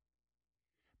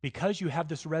 Because you have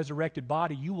this resurrected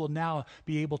body, you will now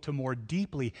be able to more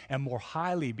deeply and more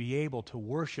highly be able to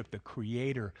worship the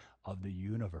Creator of the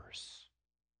universe.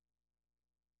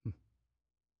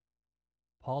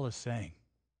 Paul is saying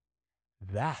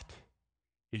that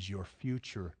is your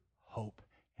future hope,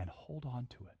 and hold on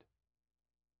to it.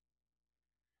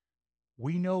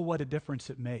 We know what a difference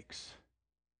it makes.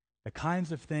 The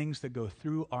kinds of things that go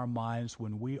through our minds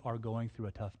when we are going through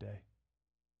a tough day.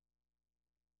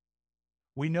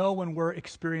 We know when we're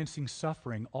experiencing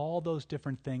suffering, all those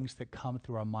different things that come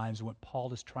through our minds, what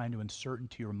Paul is trying to insert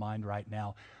into your mind right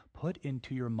now, put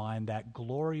into your mind that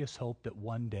glorious hope that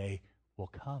one day will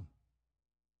come.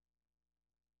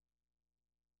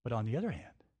 But on the other hand,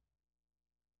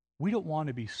 we don't want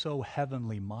to be so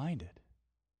heavenly minded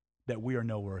that we are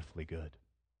no earthly good.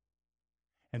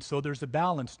 And so there's a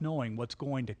balance knowing what's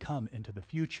going to come into the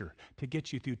future to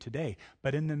get you through today.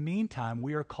 But in the meantime,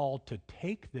 we are called to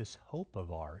take this hope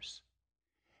of ours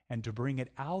and to bring it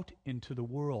out into the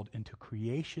world, into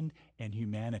creation and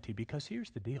humanity. Because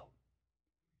here's the deal.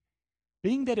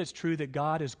 Being that it's true that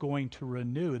God is going to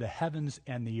renew the heavens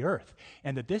and the earth,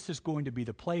 and that this is going to be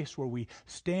the place where we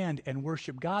stand and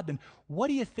worship God, then what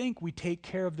do you think we take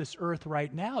care of this earth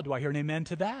right now? Do I hear an amen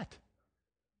to that?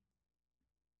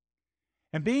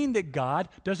 And being that God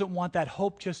doesn't want that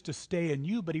hope just to stay in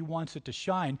you, but he wants it to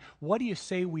shine, what do you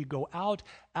say we go out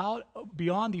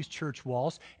beyond these church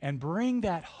walls and bring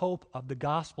that hope of the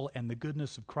gospel and the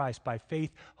goodness of Christ by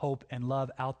faith, hope, and love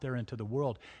out there into the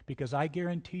world? Because I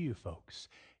guarantee you, folks,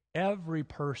 every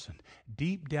person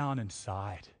deep down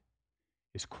inside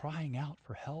is crying out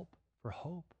for help, for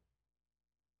hope.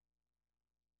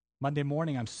 Monday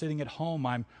morning, I'm sitting at home,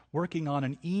 I'm working on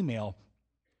an email,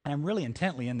 and I'm really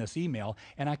intently in this email,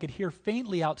 and I could hear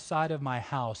faintly outside of my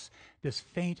house this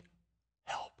faint,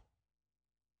 help.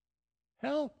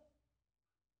 Help.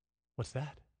 What's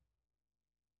that?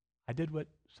 I did what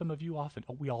some of you often,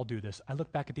 we all do this. I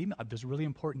look back at the email, this really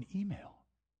important email.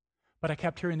 But I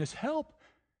kept hearing this, help,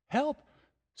 help.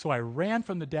 So I ran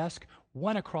from the desk,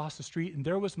 went across the street, and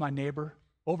there was my neighbor,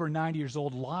 over 90 years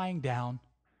old, lying down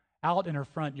out in her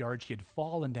front yard. She had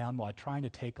fallen down while trying to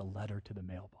take a letter to the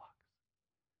mailbox.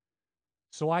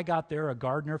 So I got there, a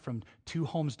gardener from 2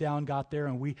 homes down got there,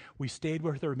 and we stayed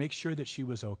with her to make sure that she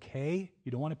was okay.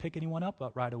 You don't want to pick anyone up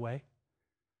right away.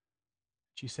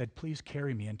 She said, please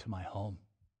carry me into my home,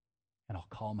 and I'll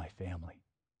call my family.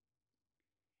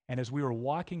 And as we were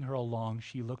walking her along,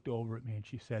 she looked over at me, and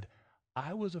she said,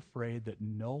 I was afraid that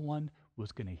no one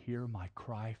was going to hear my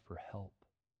cry for help.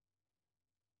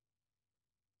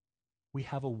 We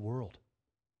have a world.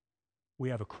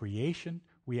 We have a creation.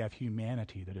 We have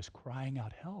humanity that is crying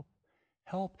out, help,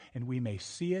 help. And we may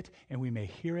see it and we may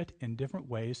hear it in different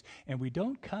ways. And we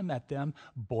don't come at them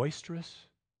boisterous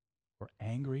or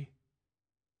angry,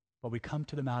 but we come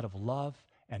to them out of love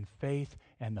and faith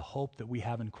and the hope that we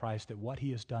have in Christ, that what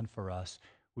he has done for us,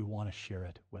 we want to share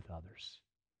it with others.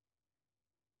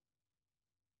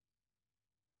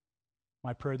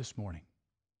 My prayer this morning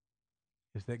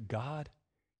is that God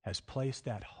has placed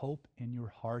that hope in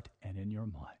your heart and in your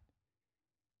mind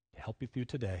to help you through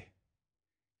today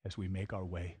as we make our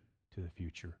way to the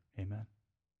future. Amen?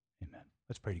 Amen.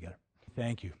 Let's pray together.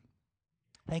 Thank you.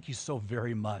 Thank you so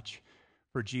very much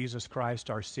for Jesus Christ,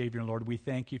 our Savior and Lord. We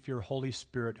thank you for your Holy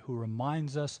Spirit who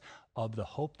reminds us of the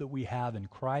hope that we have in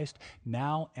Christ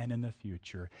now and in the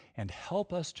future. And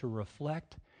help us to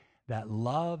reflect that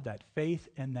love, that faith,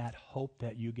 and that hope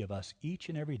that you give us each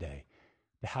and every day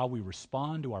to how we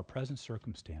respond to our present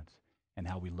circumstance and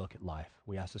how we look at life.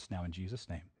 We ask this now in Jesus'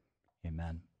 name.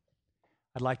 Amen.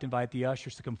 I'd like to invite the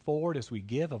ushers to come forward as we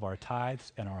give of our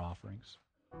tithes and our offerings.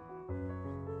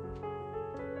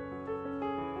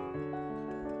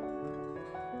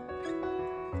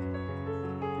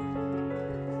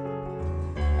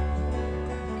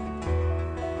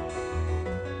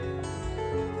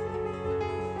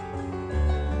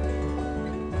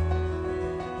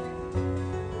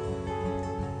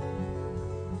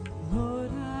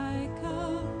 Lord, I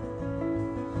come.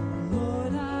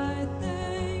 Lord, I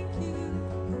thank you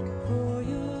for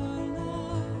your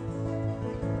love,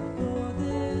 for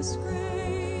this grace.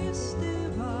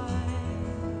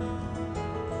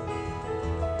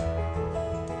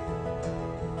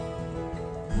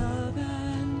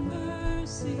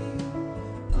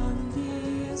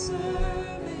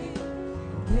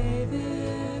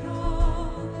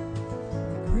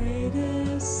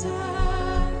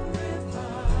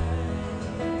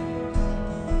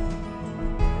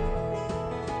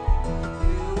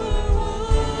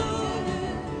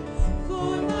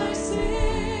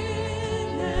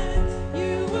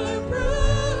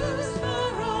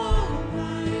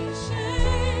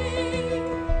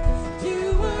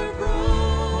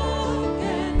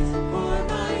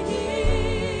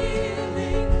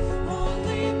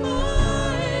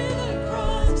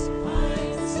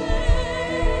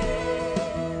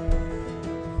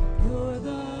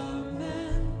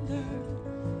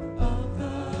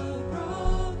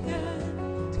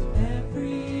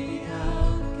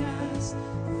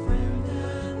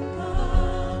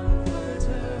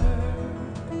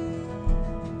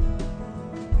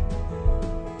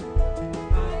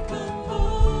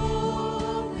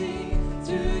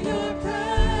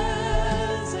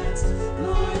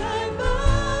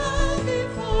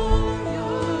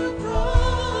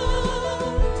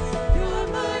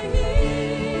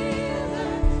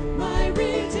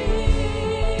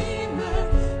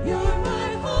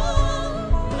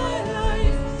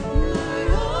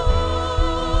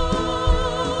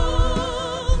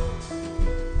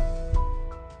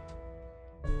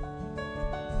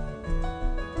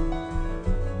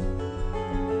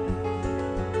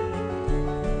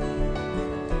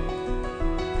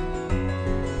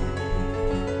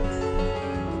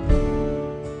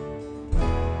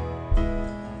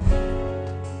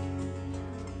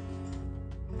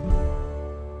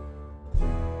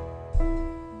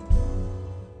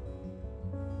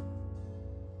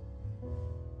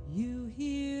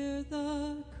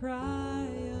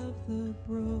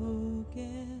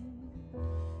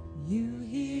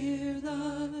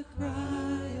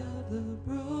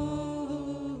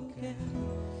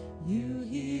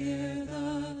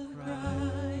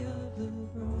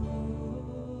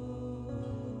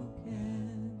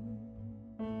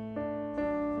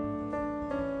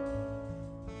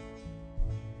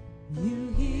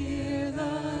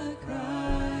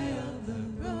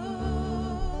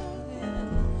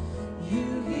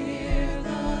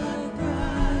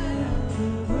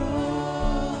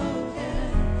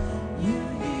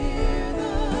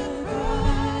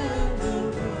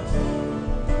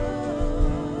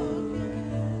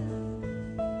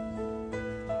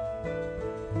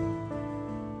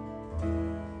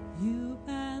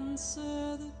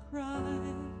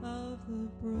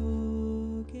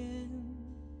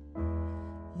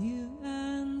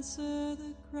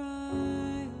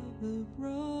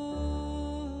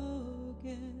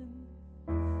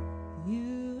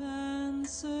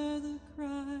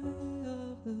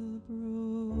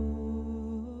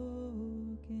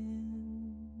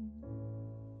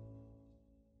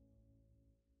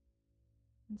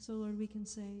 And so, Lord, we can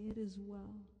say, it is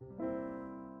well.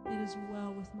 It is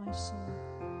well with my soul.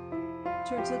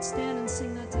 Church, let's stand and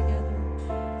sing that together.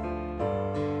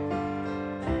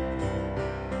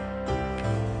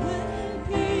 When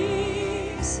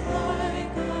peace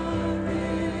like a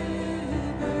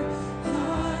river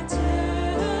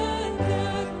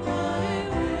attendeth my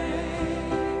way,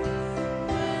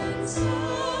 when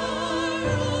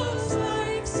sorrows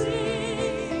like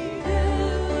sea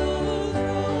billows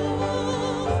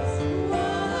roll, whatever I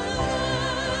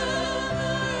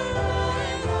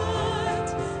want,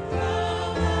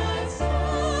 thou hast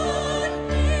taught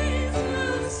me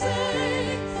to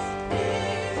say,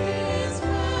 it is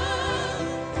well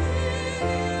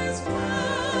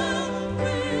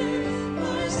with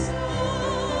my soul.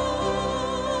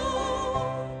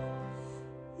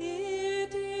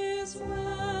 It is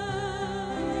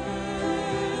well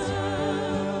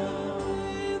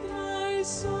with my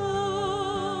soul.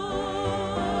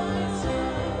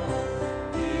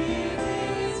 It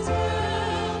is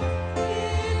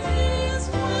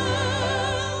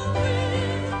well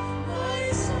with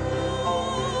my soul.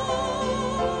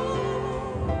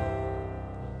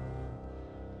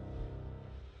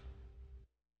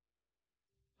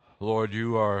 Lord,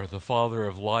 you are the Father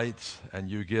of lights, and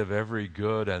you give every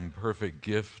good and perfect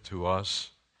gift to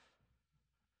us.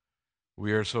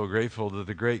 We are so grateful that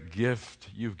the great gift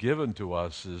you've given to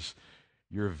us is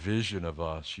your vision of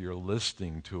us, your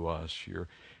listening to us, your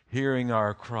hearing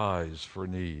our cries for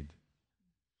need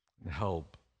and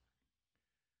help.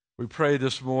 We pray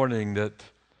this morning that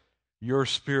your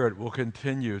Spirit will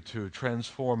continue to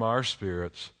transform our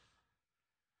spirits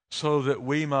so that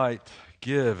we might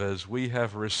give as we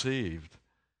have received.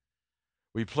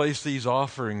 We place these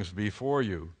offerings before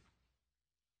you,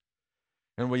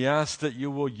 and we ask that you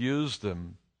will use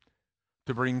them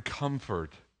to bring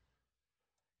comfort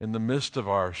in the midst of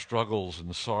our struggles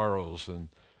and sorrows, and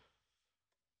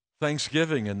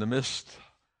thanksgiving in the midst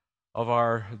of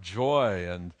our joy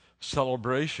and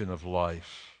celebration of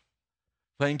life.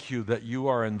 Thank you that you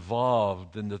are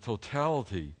involved in the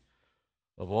totality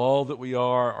of all that we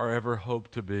are or ever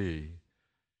hope to be,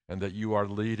 and that you are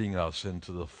leading us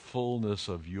into the fullness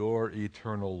of your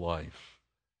eternal life.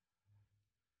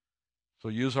 So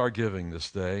use our giving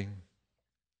this day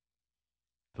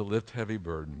to lift heavy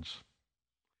burdens.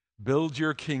 Build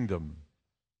your kingdom.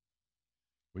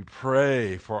 We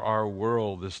pray for our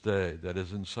world this day that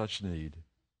is in such need.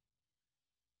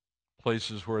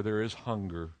 Places where there is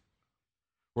hunger,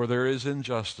 where there is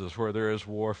injustice, where there is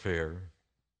warfare,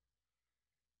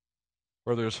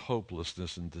 where there's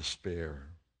hopelessness and despair.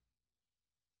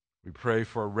 We pray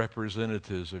for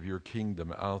representatives of your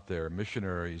kingdom out there,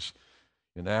 missionaries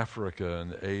in Africa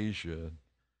and Asia,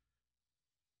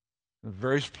 and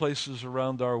various places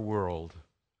around our world.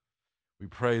 We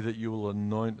pray that you will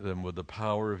anoint them with the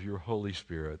power of your Holy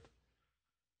Spirit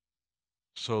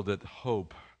so that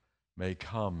hope may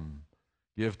come.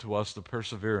 Give to us the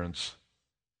perseverance,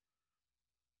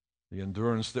 the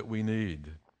endurance that we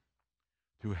need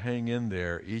to hang in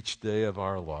there each day of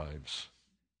our lives.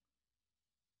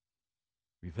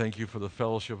 We thank you for the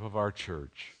fellowship of our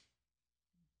church,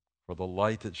 for the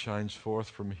light that shines forth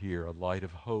from here, a light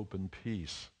of hope and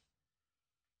peace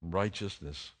and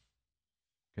righteousness.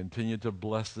 Continue to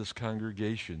bless this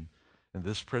congregation and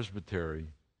this presbytery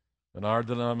and our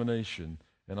denomination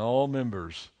and all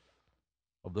members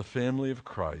of the family of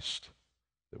Christ,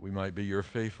 that we might be your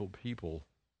faithful people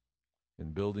in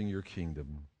building your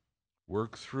kingdom.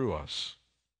 Work through us.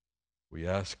 We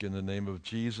ask in the name of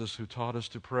Jesus, who taught us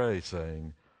to pray,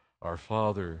 saying, Our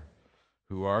Father,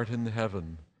 who art in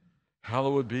heaven,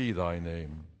 hallowed be thy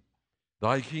name.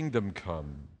 Thy kingdom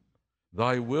come,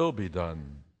 thy will be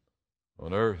done,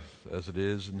 on earth as it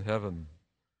is in heaven.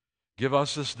 Give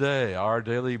us this day our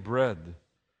daily bread,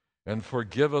 and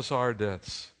forgive us our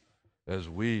debts, as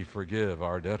we forgive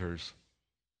our debtors.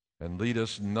 And lead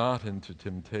us not into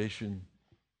temptation,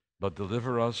 but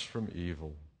deliver us from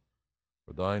evil.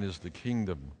 For thine is the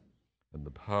kingdom, and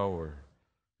the power,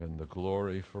 and the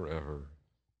glory forever.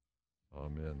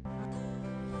 Amen.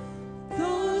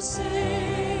 Though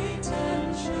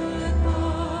Satan should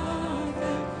mock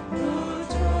and no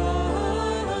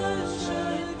trials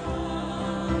should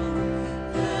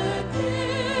come, that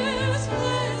gives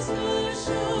us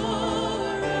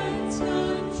assurance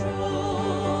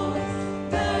control,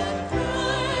 that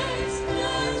Christ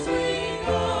has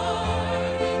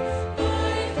regarding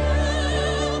my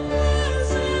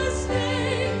helpless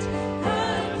estate,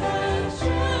 and has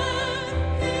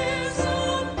shed his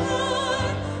own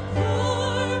blood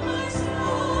for my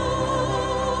soul.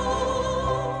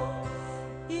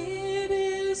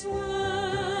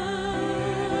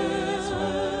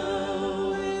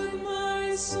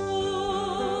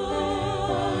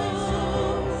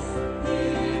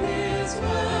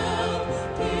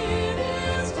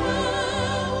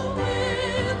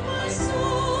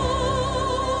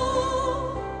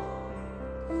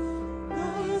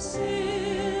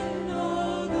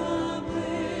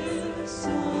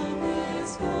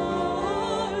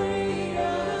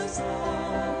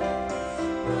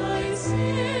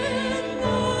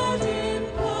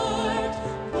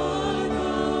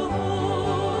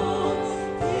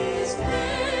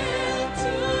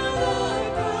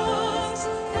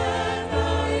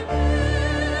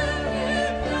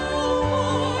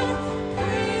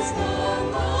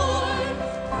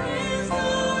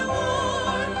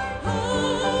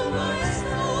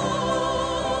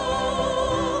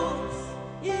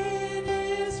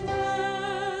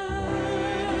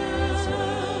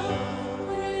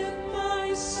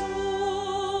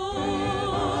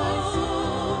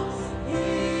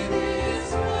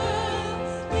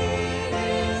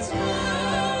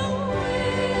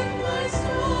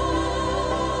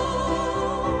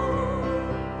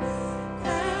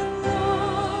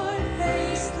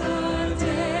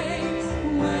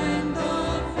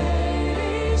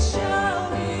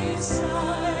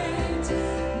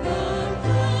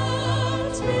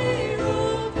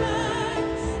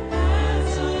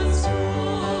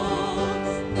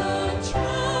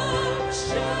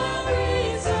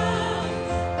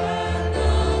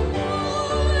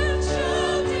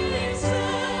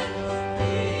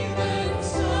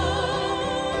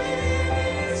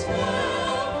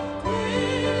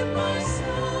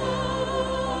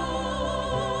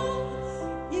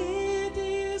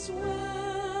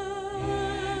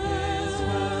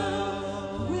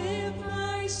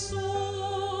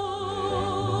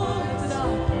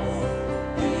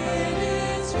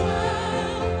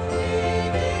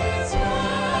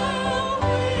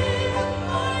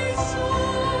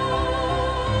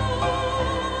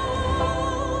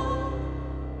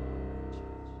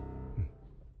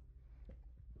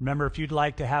 Remember, if you'd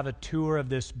like to have a tour of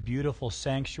this beautiful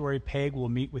sanctuary, Peg will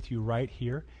meet with you right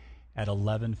here at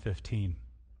 11:15. Is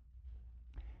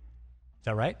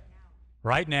that right?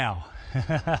 Right now.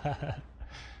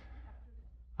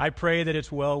 I pray that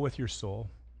it's well with your soul.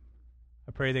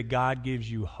 I pray that God gives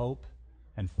you hope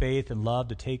and faith and love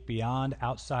to take beyond,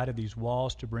 outside of these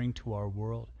walls, to bring to our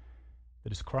world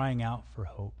that is crying out for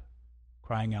hope,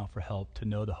 crying out for help to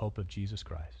know the hope of Jesus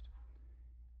Christ.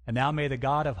 And now may the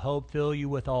God of hope fill you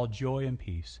with all joy and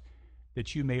peace,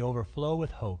 that you may overflow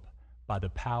with hope by the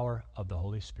power of the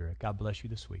Holy Spirit. God bless you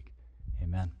this week.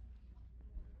 Amen.